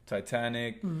Departed,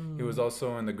 Titanic. He was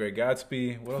also in The Great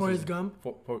Gatsby. What else? Forrest Gump.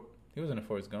 He was in a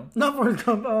Forrest Gump. Not Forrest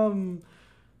Gump.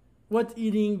 What's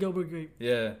Eating Gilbert Grape?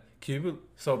 Yeah.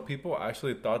 So people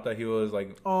actually thought that he was like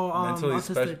mentally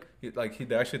autistic. special.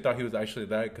 They actually thought he was actually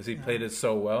that because he played it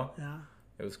so well. Yeah.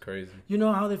 It was crazy. You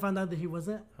know how they found out that he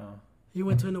wasn't? Huh. He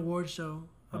went to an award show.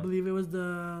 I believe it was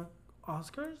the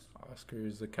Oscars.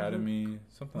 Academy,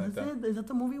 something like that. Is that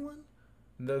the movie one?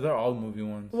 They're all movie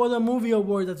ones. Well, the movie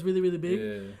award that's really, really big.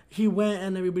 Yeah. He went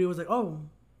and everybody was like, oh,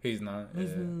 He's not.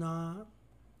 he's not.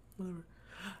 Whatever.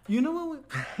 You know what?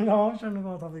 No, I'm trying to go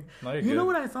on topic. No, You know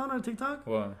what I saw on our TikTok?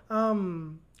 What?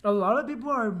 A lot of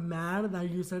people are mad that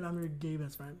you said I'm your gay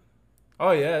best friend.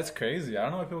 Oh yeah, it's crazy. I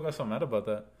don't know why people got so mad about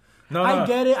that. No, I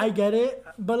get it,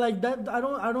 but like that, I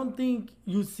don't think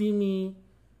you see me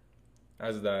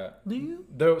as that. Do you?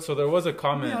 There was a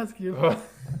comment. Let me ask you.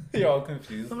 You're all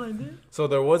confused. Like this? So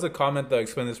there was a comment that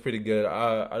explained this pretty good.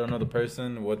 I don't know the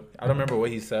person. I don't remember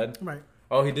what he said. Right.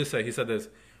 Oh, he said this.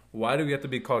 Why do we have to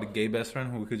be called gay best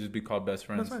friend when we could just be called best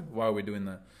friends? That's right. Why are we doing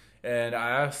that? And I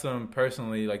asked him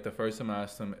personally, like the first time I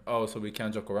asked him, oh, so we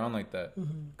can't joke around like that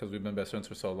because we've been best friends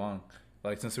for so long.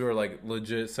 Like since we were like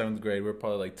legit 7th grade, we were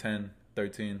probably like 10,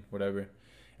 13, whatever.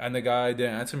 And the guy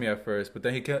didn't answer me at first, but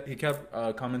then he kept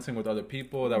commenting with other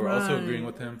people that were also agreeing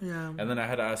with him. Yeah. And then I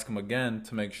had to ask him again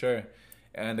to make sure.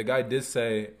 And the guy did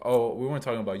say, "Oh, we weren't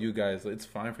talking about you guys. It's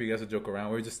fine for you guys to joke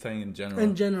around. We're just saying in general."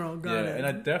 In general, got it. And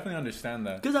I definitely understand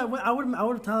that. Because I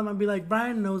would tell him, I'd be like,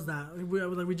 Brian knows that.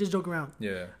 We just joke around.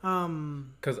 Yeah.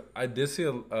 Because I did see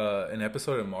an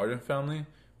episode of Modern Family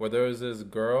where there was this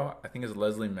girl, I think it's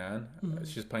Leslie Mann.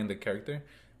 She's playing the character.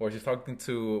 Or she's talking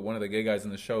to one of the gay guys in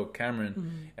the show,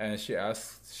 Cameron, and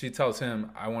she tells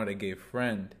him, "I want a gay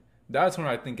friend." That's when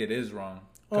I think it is wrong.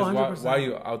 Because why are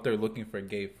you out there looking for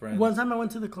gay friends? One time I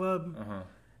went to the club,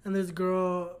 and this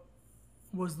girl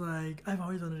was like, "I've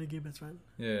always wanted a gay best friend."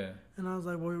 Yeah. And I was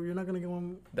like, "Well, you're not gonna get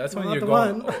one." That's when you're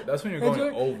going. That's when you're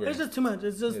going over. It's just too much.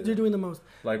 It's just you're doing the most.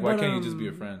 Like, why can't you just be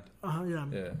a friend? Yeah.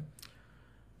 Yeah.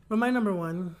 But my number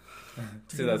one.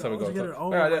 See, that's how we go.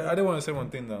 I did want to say one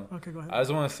thing though. Okay, go ahead. I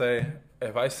just want to say,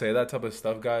 if I say that type of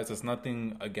stuff, guys, it's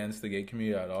nothing against the gay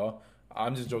community at all.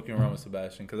 I'm just joking around with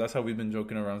Sebastian because that's how we've been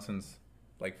joking around since,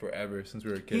 like, forever, since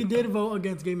we were kids. He did vote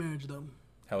against gay marriage, though.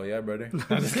 Hell yeah, brother.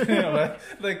 I'm just kidding.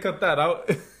 They cut that out.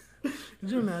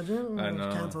 Could you imagine? I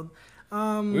know. Canceled.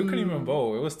 We couldn't even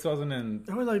vote. It was 2012.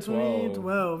 It was like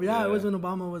 2012. Yeah, it was when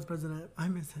Obama was president. I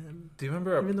miss him. Do you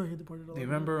remember? Even though he deported all. Do you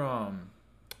remember our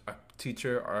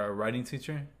teacher, our writing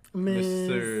teacher? Miss...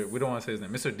 Mr. We don't want to say his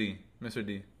name. Mr. D. Mr.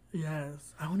 D.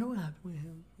 Yes. I wonder what happened with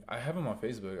him. I have him on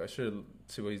Facebook. I should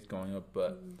see what he's going up.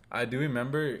 But I do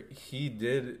remember he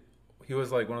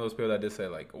was like one of those people that did say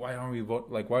like, why aren't we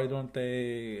vote? Like, why don't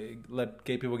they let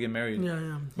gay people get married?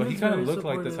 Yeah. But he kind of looked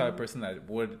like the type of person that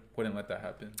wouldn't let that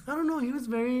happen. I don't know. He was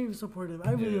very supportive.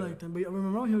 I really liked him. But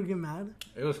remember when he would get mad?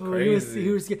 It was crazy. He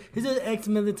was scared. He's an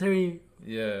ex-military.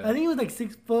 Yeah. I think he was like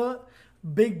 6 foot,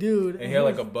 big dude. And he had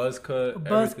like a buzz cut.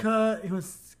 He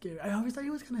was scary. I always thought he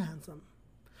was kind of handsome.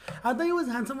 I thought he was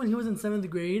handsome when he was in 7th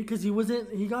grade because he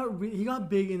wasn't. He got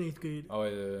big in 8th grade. Oh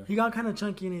yeah. He got kind of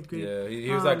chunky in 8th grade. Yeah,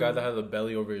 he was that guy that had the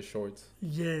belly over his shorts.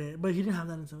 Yeah, but he didn't have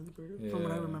that in 7th grade, from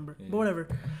what I remember. Yeah. But whatever.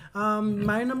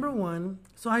 My number one.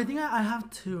 So I think I have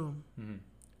 2.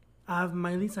 I have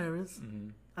Miley Cyrus.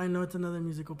 I know it's another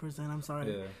musical person. I'm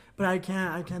sorry, but I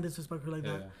can't disrespect her like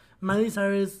that. Miley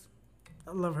Cyrus,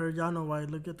 I love her. Y'all know why.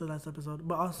 Look at the last episode.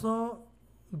 But also,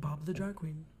 Bob the drag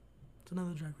queen. It's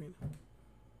another drag queen.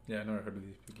 Yeah, I never heard of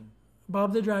these people.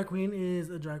 Bob the drag queen is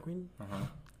a drag queen.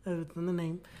 It's in the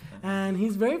name. And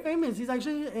he's very famous. He's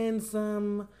actually in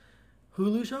some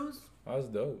Hulu shows. Oh, that's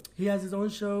dope. He has his own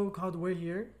show called We're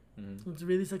Here. It's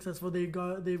really successful. They've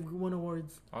won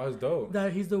awards. Oh, that's dope.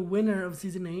 That he's the winner of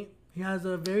season 8. He has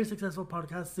a very successful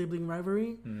podcast, Sibling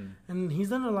Rivalry. And he's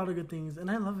done a lot of good things.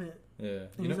 And I love it. Yeah.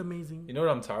 And he's amazing. You know what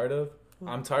I'm tired of?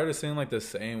 I'm tired of seeing like the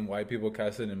same white people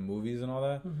casted in movies and all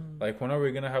that. Like, when are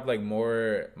we gonna have like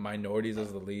more minorities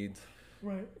as the leads?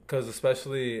 Right. Because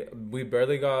especially we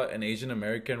barely got an Asian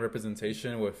American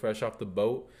representation with Fresh Off the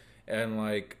Boat, and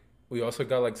like we also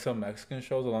got like some Mexican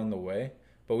shows along the way,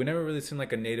 but we never really seen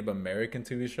like a Native American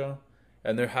TV show.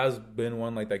 And there has been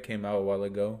one like that came out a while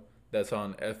ago that's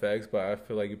on FX, but I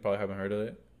feel like you probably haven't heard of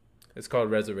it. It's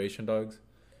called Reservation Dogs.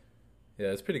 Yeah,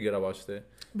 it's pretty good. I watched it.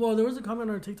 Well, there was a comment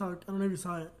on our TikTok. I don't know if you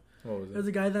saw it. What was it? There's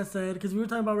a guy that said, because we were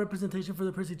talking about representation for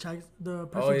the Percy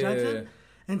Jackson,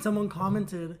 and someone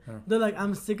commented, they're like,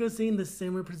 I'm sick of seeing the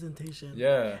same representation.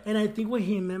 Yeah. And I think what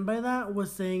he meant by that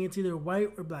was saying it's either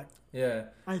white or black. Yeah.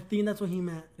 I think that's what he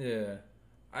meant. Yeah.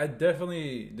 I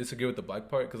definitely disagree with the black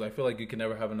part because I feel like you can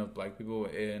never have enough black people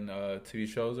in TV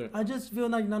shows. I just feel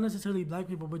like not necessarily black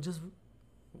people, but just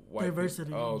white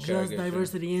diversity. Oh, okay, just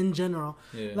diversity in general.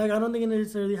 Yeah. Like, I don't think it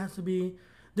necessarily has to be,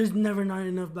 there's never not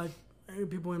enough black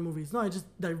people in movies. No, it's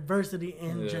just diversity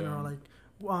in general. Like,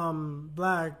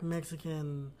 black,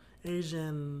 Mexican,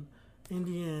 Asian,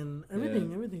 Indian,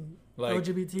 everything. Like,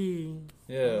 LGBT.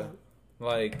 Yeah.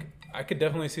 Like, I could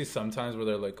definitely see sometimes where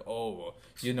they're like, oh,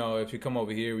 you know, if you come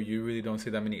over here, you really don't see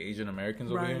that many Asian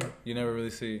Americans over here. You never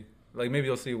really see, like, maybe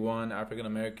you'll see one African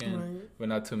American, but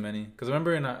not too many. Because I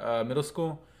remember in middle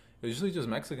school, It was usually just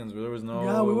Mexicans. There was no.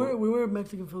 Yeah, we were a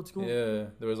Mexican filled school. Yeah,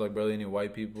 there was like barely any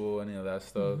white people, any of that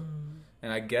stuff.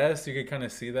 And I guess you could kind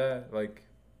of see that, like,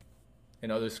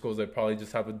 in other schools, they probably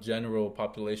just have a general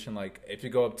population. Like, if you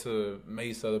go up to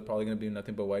Mesa, they're probably gonna be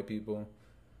nothing but white people.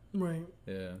 Right.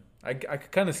 Yeah, I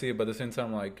could kind of see it, but at the same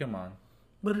time, like, come on.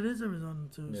 But it is Arizona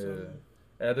too. Yeah. So.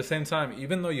 At the same time,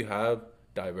 even though you have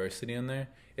diversity in there,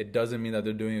 it doesn't mean that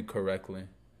they're doing it correctly.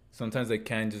 Sometimes they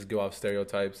can just go off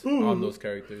stereotypes on those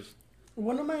characters.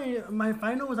 One of my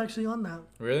final was actually on that.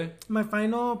 Really? My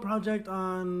final project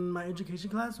on my education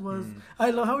class was. I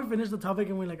love how we finished the topic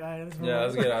and we're like, all right, let's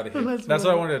get out of here. That's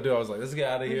what I wanted to do. I was like, let's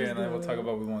get out of here and then we'll talk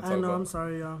about what we want to talk about. I know, I'm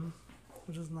sorry, I'm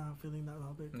just not feeling that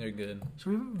topic. You're good. Should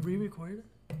we re-record?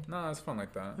 No, it's fun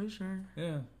like that. Are you sure?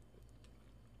 Yeah.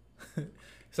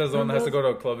 Says the one that has to go to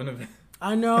a club in a bit.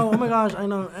 I know. Oh my gosh, I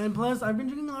know. And plus, I've been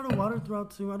drinking a lot of water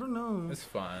throughout too. I don't know. It's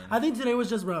fine. I think today was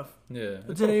just rough. Yeah.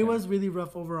 Today was really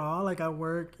rough overall. Like at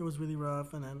work, it was really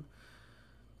rough. And then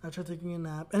I tried taking a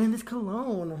nap. And then this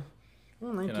cologne. I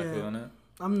don't like it. You're not feeling it?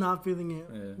 I'm not feeling it.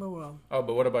 Yeah. But well. Oh,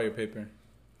 but what about your paper?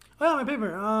 Oh yeah, my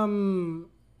paper.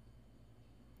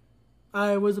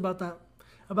 I was about that.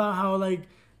 About how like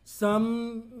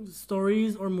some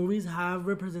stories or movies have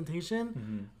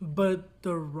representation, but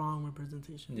the wrong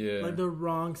representation. Yeah. Like the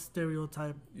wrong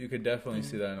stereotype. You could definitely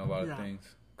see that in a lot of things.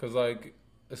 Because, like,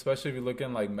 especially if you look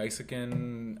in, like,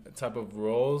 Mexican type of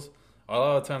roles, a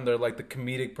lot of the time they're, like, the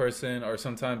comedic person, or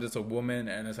sometimes it's a woman,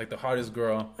 and it's, like, the hardest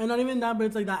girl. And not even that, but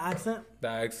it's, like, that accent.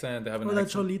 That accent. They have an or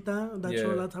accent. Or that cholita, that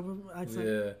chola type of accent.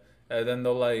 Yeah. And then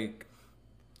they'll, like,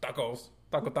 tacos.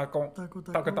 Taco, taco. Taco,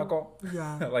 taco. Taco, taco.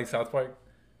 Yeah. Like South Park.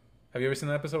 Have you ever seen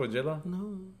that episode with J-Lo?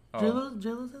 No. Oh.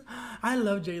 J-Lo? I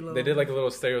love J-Lo. They did like a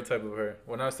little stereotype of her.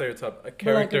 Well, not a stereotype. A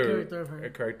character. Like a character of her. A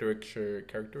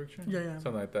caricature? Yeah.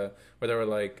 Something like that. Where they were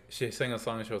like, she sang a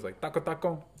song and she was like, taco,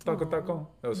 taco, taco, taco.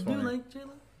 That was funny. Do you like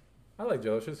J-Lo? I like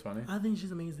J-Lo. She's funny. I think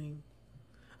she's amazing.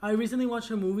 I recently watched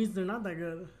her movies. They're not that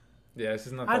good. Yeah,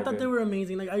 she's not that good. I thought they were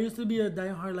amazing. Like, I used to be a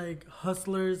diehard, like,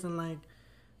 Hustlers and, like,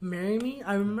 Marry Me.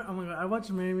 I remember, oh my God, I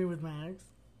watched Marry Me with my ex.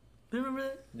 Do you remember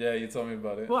that? Yeah, you told me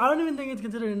about it. Well, I don't even think it's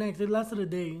considered an ex. It lasted a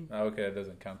day. Oh, okay, it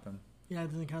doesn't count then. Yeah,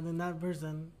 it doesn't count. Then that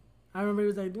person, I remember he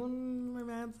was like, doing my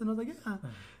mans. And I was like, yeah.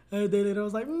 And a day later, I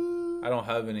was like, I don't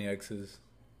have any exes.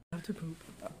 I have to poop.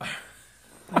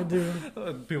 I do.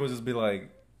 People just be like,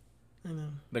 I know.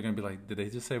 They're going to be like, did they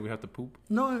just say we have to poop?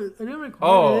 No, I didn't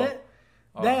record it.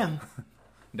 Oh. Damn.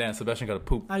 Damn, Sebastian got to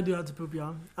poop. I do have to poop,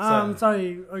 y'all.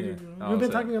 Sorry. You've been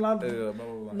talking a lot.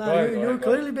 You've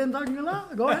clearly been talking a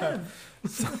lot. Go ahead.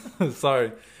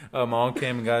 Sorry. My mom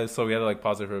came, guys, so we had to like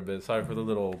pause it for a bit. Sorry for the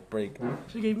little break.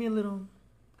 She gave me a little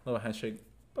handshake.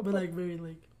 But like very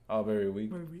like. Oh, very weak.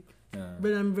 Very weak. Yeah.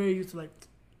 But I'm very used to like.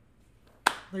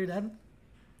 Are you dad?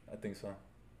 I think so.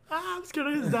 I'm scared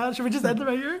of his dad. Should we just end it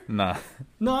right here? Nah.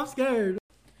 No, I'm scared.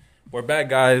 We're back,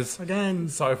 guys. Again.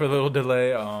 Sorry for the little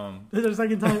delay. This is our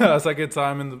second time. A second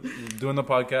time doing the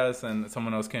podcast, and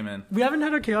someone else came in. We haven't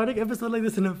had a chaotic episode like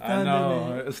this in a I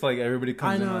know. It's like everybody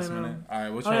comes in last minute. All right,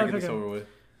 we'll try to get this over with.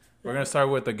 We're going to start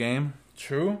with the game.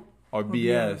 True or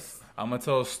BS? I'm going to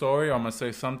tell a story or I'm going to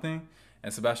say something,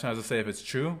 and Sebastian has to say if it's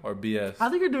true or BS. I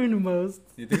think you're doing the most.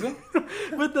 You think so?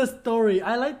 With the story.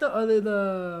 I like the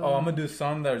other... Oh, I'm going to do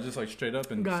some that are just like straight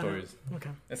up in stories. Okay.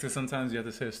 It's because sometimes you have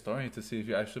to say a story to see if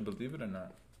you actually believe it or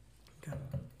not.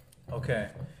 Okay.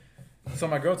 So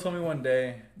my girl told me one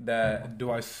day that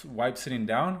do I wipe sitting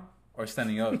down or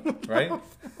standing up, right?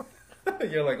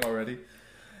 You're like, already.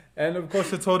 And of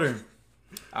course I told her,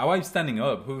 I wipe standing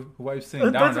up. Who wipes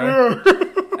sitting down, right?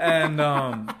 Real.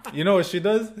 And you know what she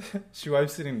does? She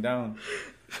wipes sitting down.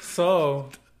 So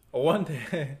one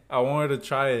day I wanted to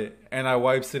try it and I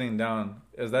wiped sitting down.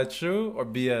 Is that true or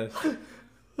BS?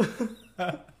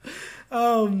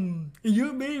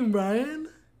 You being Brian?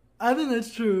 I think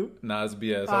that's true. Nah, it's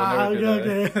BS. I would never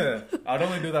do that. Okay. I'd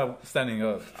only do that standing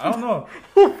up. I don't know.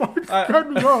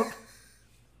 Standing up.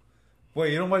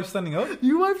 Wait, you don't wipe standing up?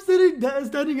 You wipe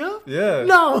standing up? Yeah.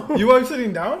 No. You wipe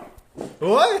sitting down?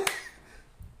 What?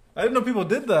 I didn't know people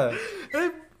did that.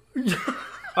 I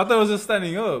thought it was just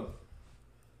standing up.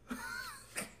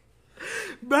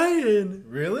 Brian.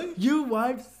 Really? You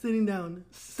wipe sitting down.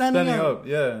 Standing up,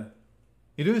 yeah.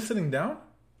 You do it sitting down?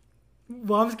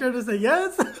 Well, I'm scared to say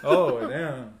yes. Oh,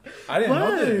 damn. I didn't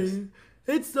know this.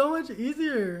 It's so much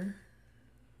easier.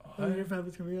 What? Oh, your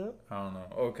family's coming up? I don't know.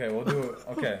 Okay, we'll do it.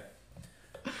 Okay.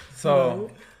 So,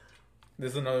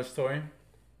 this is another story.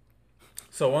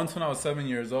 So, once when I was 7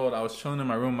 years old, I was chilling in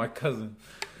my room with my cousin.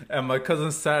 And my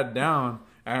cousin sat down.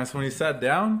 And so when he sat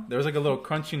down, there was like a little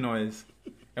crunchy noise.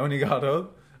 And when he got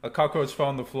up, a cockroach fell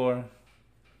on the floor.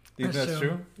 Do you think that's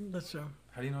true? That's true.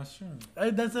 How do you know it's true?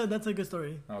 That's a good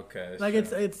story. Okay. Like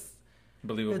true. it's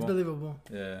believable. It's believable.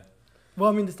 Yeah. Well,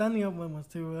 I mean, the standing up one was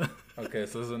too. Okay,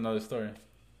 so this is another story.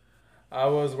 I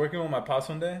was working with my pops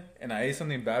one day, and I ate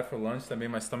something bad for lunch that made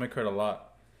my stomach hurt a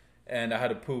lot, and I had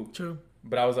to poop. True.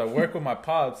 But I was at work with my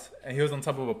pops, and he was on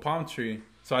top of a palm tree,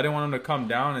 so I didn't want him to come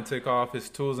down and take off his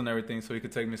tools and everything, so he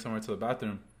could take me somewhere to the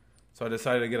bathroom. So I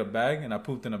decided to get a bag, and I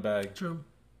pooped in a bag. True.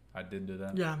 I did do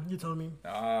that. Yeah, you told me.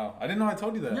 I didn't know I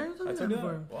told you that. Yeah, you told me I told that you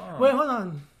before. that. Wow. Wait, hold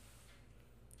on.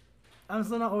 I'm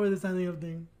still not over the standing up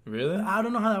thing. Really? I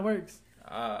don't know how that works.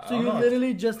 So you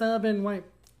literally just stand up and wipe.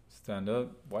 Stand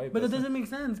up, wipe. But it doesn't make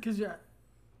sense because your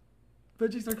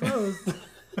butt cheeks are closed.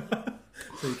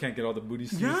 So you can't get all the booty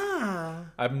juice? Yeah.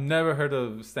 I've never heard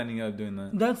of standing up doing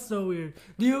that. That's so weird.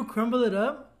 Do you crumble it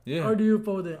up? Yeah. Or do you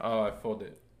fold it? Oh, I fold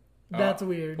it. That's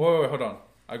weird. Wait, hold on.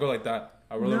 I go like that.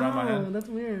 I roll it around my hand. No, that's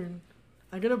weird.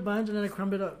 I get a bunch and then I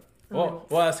crumble it up. Well,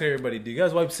 we'll ask everybody. Do you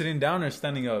guys wipe sitting down or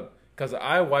standing up? Because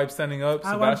I wipe standing up.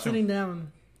 I wipe sitting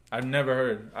down. I've never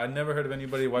heard of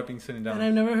anybody wiping sitting down. And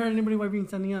I've never heard anybody wiping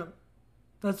standing up.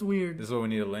 That's weird. This is what we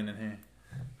need to learn in here.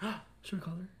 Should we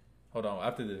call her? Hold on,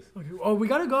 after this. Okay. Oh, we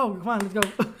gotta go. Come on, let's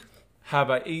go. Have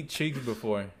I ate cheeks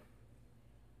before?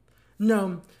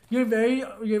 No. You're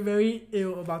very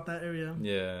ill about that area.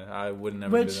 Yeah, I would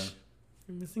never do that.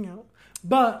 You're missing out.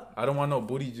 But I don't want no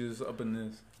booty juice up in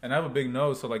this. And I have a big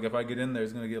nose, so like if I get in there,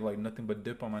 it's gonna get like nothing but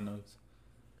dip on my nose.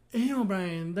 Ew,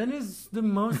 Brian, that is the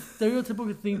most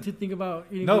stereotypical thing to think about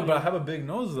eating No, booty. but I have a big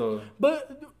nose though.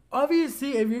 But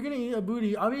obviously, if you're gonna eat a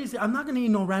booty, obviously I'm not gonna eat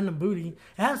no random booty.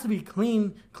 It has to be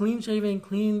clean shaven,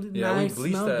 clean, Yeah, nice, we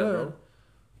bleached smell that,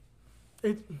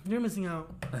 good. bro. You're missing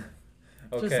out.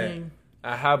 Okay. Just saying.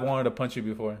 I have wanted to punch you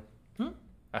before.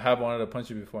 I have wanted to punch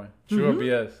you before. True or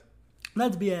BS?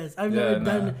 That's BS. I've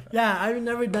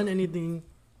never done anything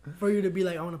for you to be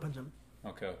like, I want to punch him.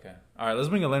 Okay. All right, let's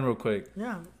bring it in real quick.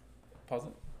 Yeah. Pause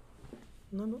it.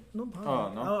 No problem.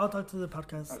 Oh, no? I'll talk to the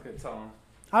podcast. Okay, tell him.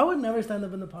 I would never stand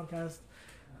up in the podcast.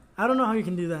 I don't know how you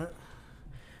can do that.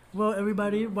 Well,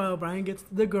 everybody, while Brian gets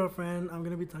the girlfriend, I'm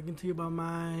going to be talking to you about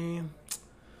my...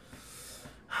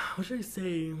 What should I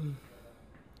say?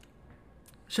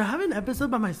 Should I have an episode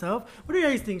by myself? What do you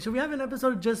guys think? Should we have an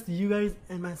episode just you guys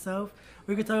and myself?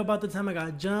 We could talk about the time I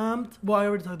got jumped. Well, I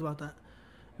already talked about that.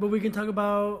 But we can talk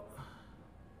about...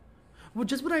 Well,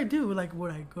 just what I do. Like,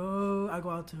 where I go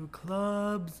out to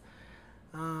clubs.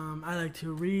 I like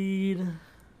to read.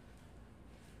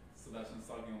 Sebastian's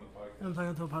talking on the podcast. I'm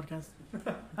talking to a podcast.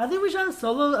 I think we should have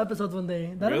solo episodes one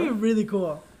day. That'd be really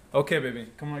cool. Okay, baby.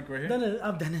 Come like right here. Dennis.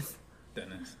 I'm Dennis.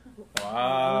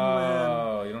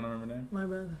 Wow. You don't remember my name? My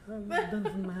bad.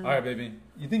 Dennis in my head. All right, baby.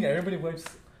 You think everybody wipes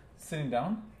sitting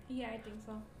down? Yeah, I think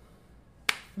so.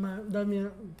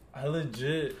 I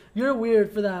legit. You're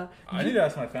weird for that. I need to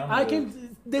ask my family.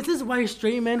 This is why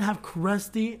straight men have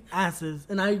crusty asses,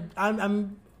 and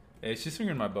I'm. Hey, she's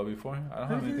fingered my butt before. I don't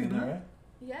have anything there, right?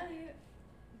 Yeah.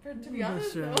 To be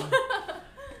honest, sure. though.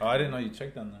 Oh, I didn't know you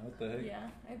checked on that. What the heck? Yeah,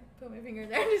 I put my finger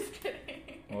there. I'm just kidding.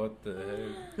 What the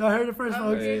heck? Y'all heard it first,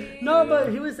 folks. Hey. No, but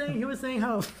he was saying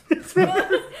how.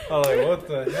 Oh, like what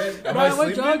the heck? Am Brian, I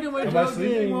we're sleeping? joking. Am I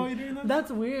sleeping while you're doing that?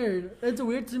 That's weird. It's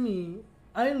weird to me.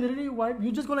 I literally wipe.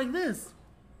 You just go like this.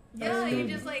 Yeah, you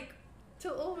just like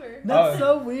tilt over. That's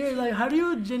so weird. Like, how do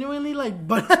you genuinely like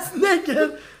butt ass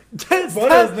naked? Butt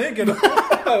ass naked.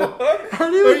 What? How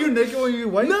do you? Are you naked when you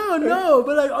wipe? No,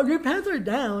 but like your pants are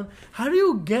down. How do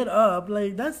you get up?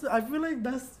 Like that's. I feel like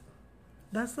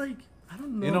that's like I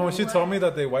don't know. You know when she told me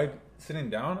that they wipe sitting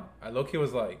down, I low-key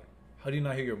was like, how do you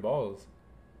not hear your balls?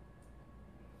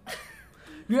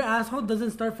 Your asshole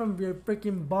doesn't start from your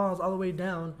freaking balls all the way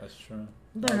down. That's true.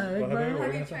 What the heck, bro?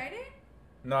 Have you tried it?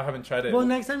 No, I haven't tried it. Well,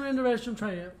 next time you're in the restroom,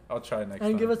 try it. I'll try it next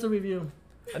time. And give us a review.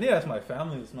 I need to ask my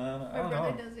family this, man. I My don't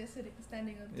brother know. does it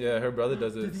standing up. Yeah, her brother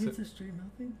does it. Did he say straight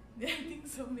nothing? Yeah, I think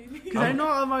so, maybe. Because I know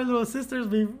all my little sisters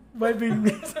be wiping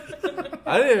me.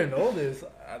 I didn't even know this.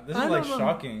 This is like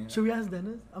shocking. Should we ask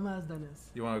Dennis? I'm gonna ask Dennis.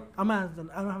 You want to? I'm gonna ask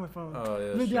Dennis. I don't have my phone. Oh,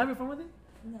 yeah. Do you have your phone with you?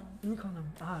 No. Let me call him.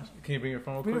 Can you bring your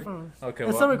phone real Bring quick? your phone. Okay.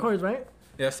 It still records, right?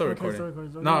 Yeah, it's still Okay, recording. still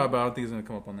records. Okay. No, but I don't think it's gonna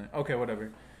come up on there. Okay,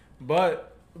 whatever.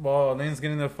 But while Lane's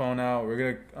getting the phone out, we're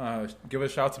gonna give a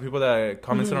shout out to people that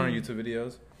commented on our YouTube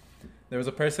videos. There was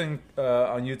a person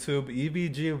on YouTube,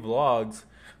 EBG Vlogs,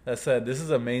 that said, "This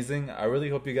is amazing. I really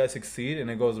hope you guys succeed and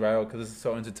it goes viral because this is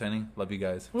so entertaining. Love you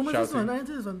guys." When was this one? I didn't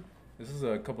see this one. This is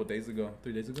a couple days ago,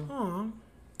 3 days ago. Aww.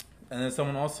 And then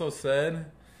someone also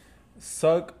said,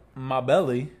 "Suck my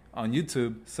belly" on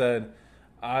YouTube. Said,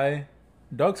 "I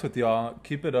ducks with y'all.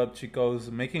 Keep it up,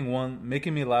 chicos.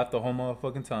 Making me laugh the whole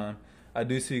motherfucking time. I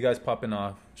do see you guys popping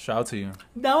off. Shout out to you.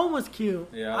 That one was cute.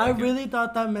 Yeah, I like it. really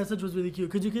thought that message was really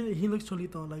cute because he looks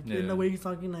cholito, like in Yeah. the way he's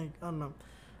talking, like I don't know.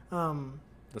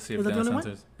 Let's see Was if that the Dennis only one?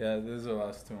 answers. Yeah, this is the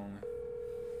last two only.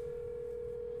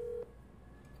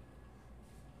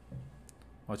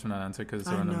 Watch him not answer because it's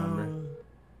a I random know. number.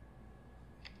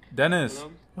 Dennis.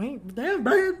 Hello? Wait, damn,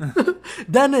 Brian.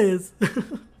 Dennis.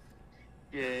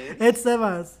 Yes. It's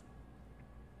Sebas.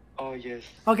 Oh, yes.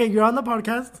 Okay, you're on the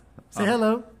podcast. Say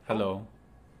hello. Hello.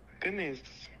 Goodness.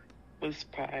 What a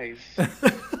surprise.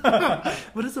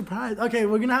 What a surprise. Okay,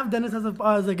 we're gonna have Dennis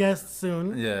as a guest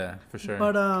soon. Yeah, for sure.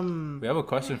 But We have a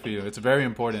question for you. It's very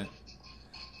important.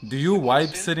 Do you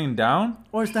wipe sitting down?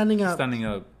 or standing up. Standing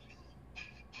up.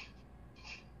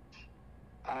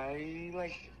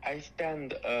 I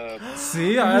stand up.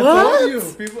 See, I What? told you.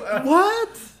 People. What?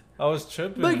 I was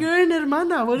tripping. But you're an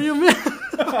hermana. What do you mean?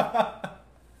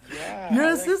 Yeah. You're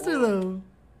I a sister though.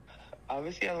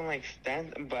 Obviously, I don't like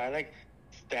stand, but I like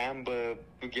stand, but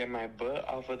to get my butt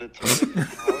off of the toilet.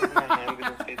 How is my hand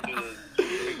gonna fit through the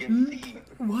freaking seat?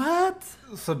 What?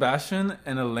 Sebastian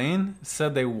and Elaine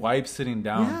said they wipe sitting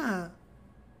down. Yeah.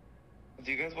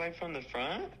 Do you guys wipe from the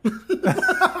front?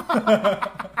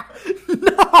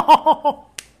 No.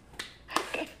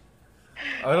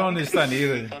 I don't understand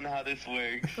either. That's not how this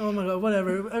works. Oh my god,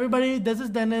 whatever. Everybody, this is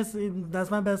Dennis. That's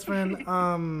my best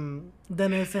friend.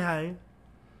 Dennis, say hi.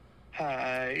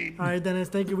 Hi. All right, Dennis,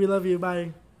 thank you. We love you.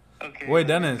 Bye. Okay. Wait,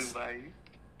 Dennis. Bye.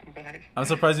 Bye. I'm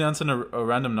surprised you answered a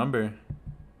random number.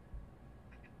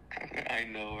 I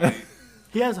know, right?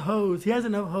 He has hoes. He has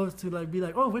enough hoes to like be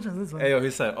like, oh, which one's this one? Hey, he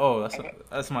said, "Oh,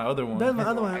 that's my other one." That's my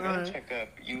other one. I All gotta right. check up.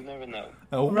 You never know.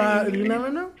 Oh. Right, you never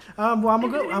know. Well, I'm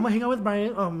gonna hang out with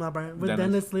Brian. Oh, not Brian. With Dennis.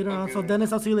 Dennis later on. So Okay.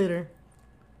 Dennis, I'll see you later.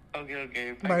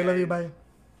 Okay. Bye. Love you. Bye.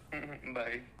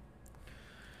 Bye.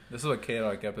 This was a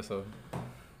chaotic episode.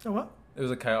 So what? It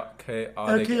was a chaotic.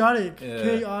 Chaotic. Yeah.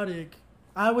 Chaotic.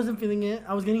 I wasn't feeling it.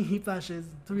 I was getting heat flashes.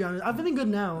 To be honest, I'm feeling good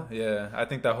now. Yeah, I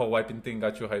think that whole wiping thing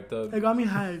got you hyped up. It got me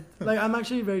hyped. Like I'm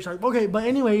actually very shocked. Okay, but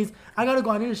anyways, I gotta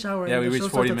go. I need to shower. Yeah, we The reached show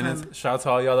 40 starts at minutes. 10. Shout out to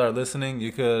all y'all that are listening.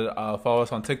 You could follow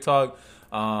us on TikTok.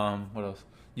 What else?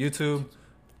 YouTube,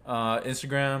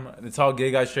 Instagram. It's all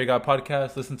Gay Guy Straight Guy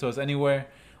podcast. Listen to us anywhere.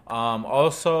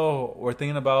 Also, we're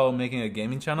thinking about making a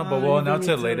gaming channel, but we'll you announce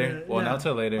beat it me to later. it. We'll Yeah. announce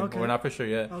it later. Okay. We're not for sure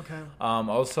yet. Okay.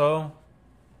 Also,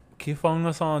 keep following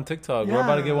us on TikTok. We're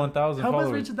about to get 1,000 Help followers.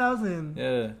 us reach 1,000.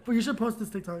 Yeah, But you should post this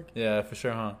TikTok. yeah, for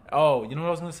sure, huh? Oh, you know what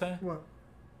I was gonna say? What?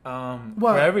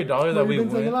 For every dollar that What, we you've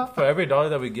been saying a win, lot? for every dollar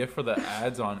that we get for the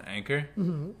ads on Anchor,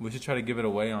 Mhm. we should try to give it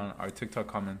away on our TikTok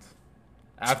comments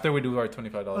after we do our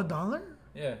 $25. $1?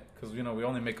 Yeah, because we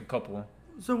only make a couple.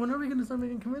 So when are we gonna start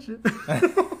making commission?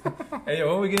 Hey,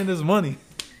 yo, when we getting this money?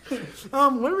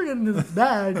 When are we getting this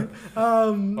bag?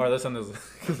 All right, let's end this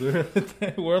because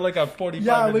we're like at 45.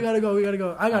 Yeah, we minutes. gotta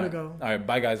go. I gotta go. All right,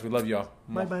 bye guys. We love y'all.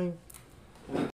 Bye bye.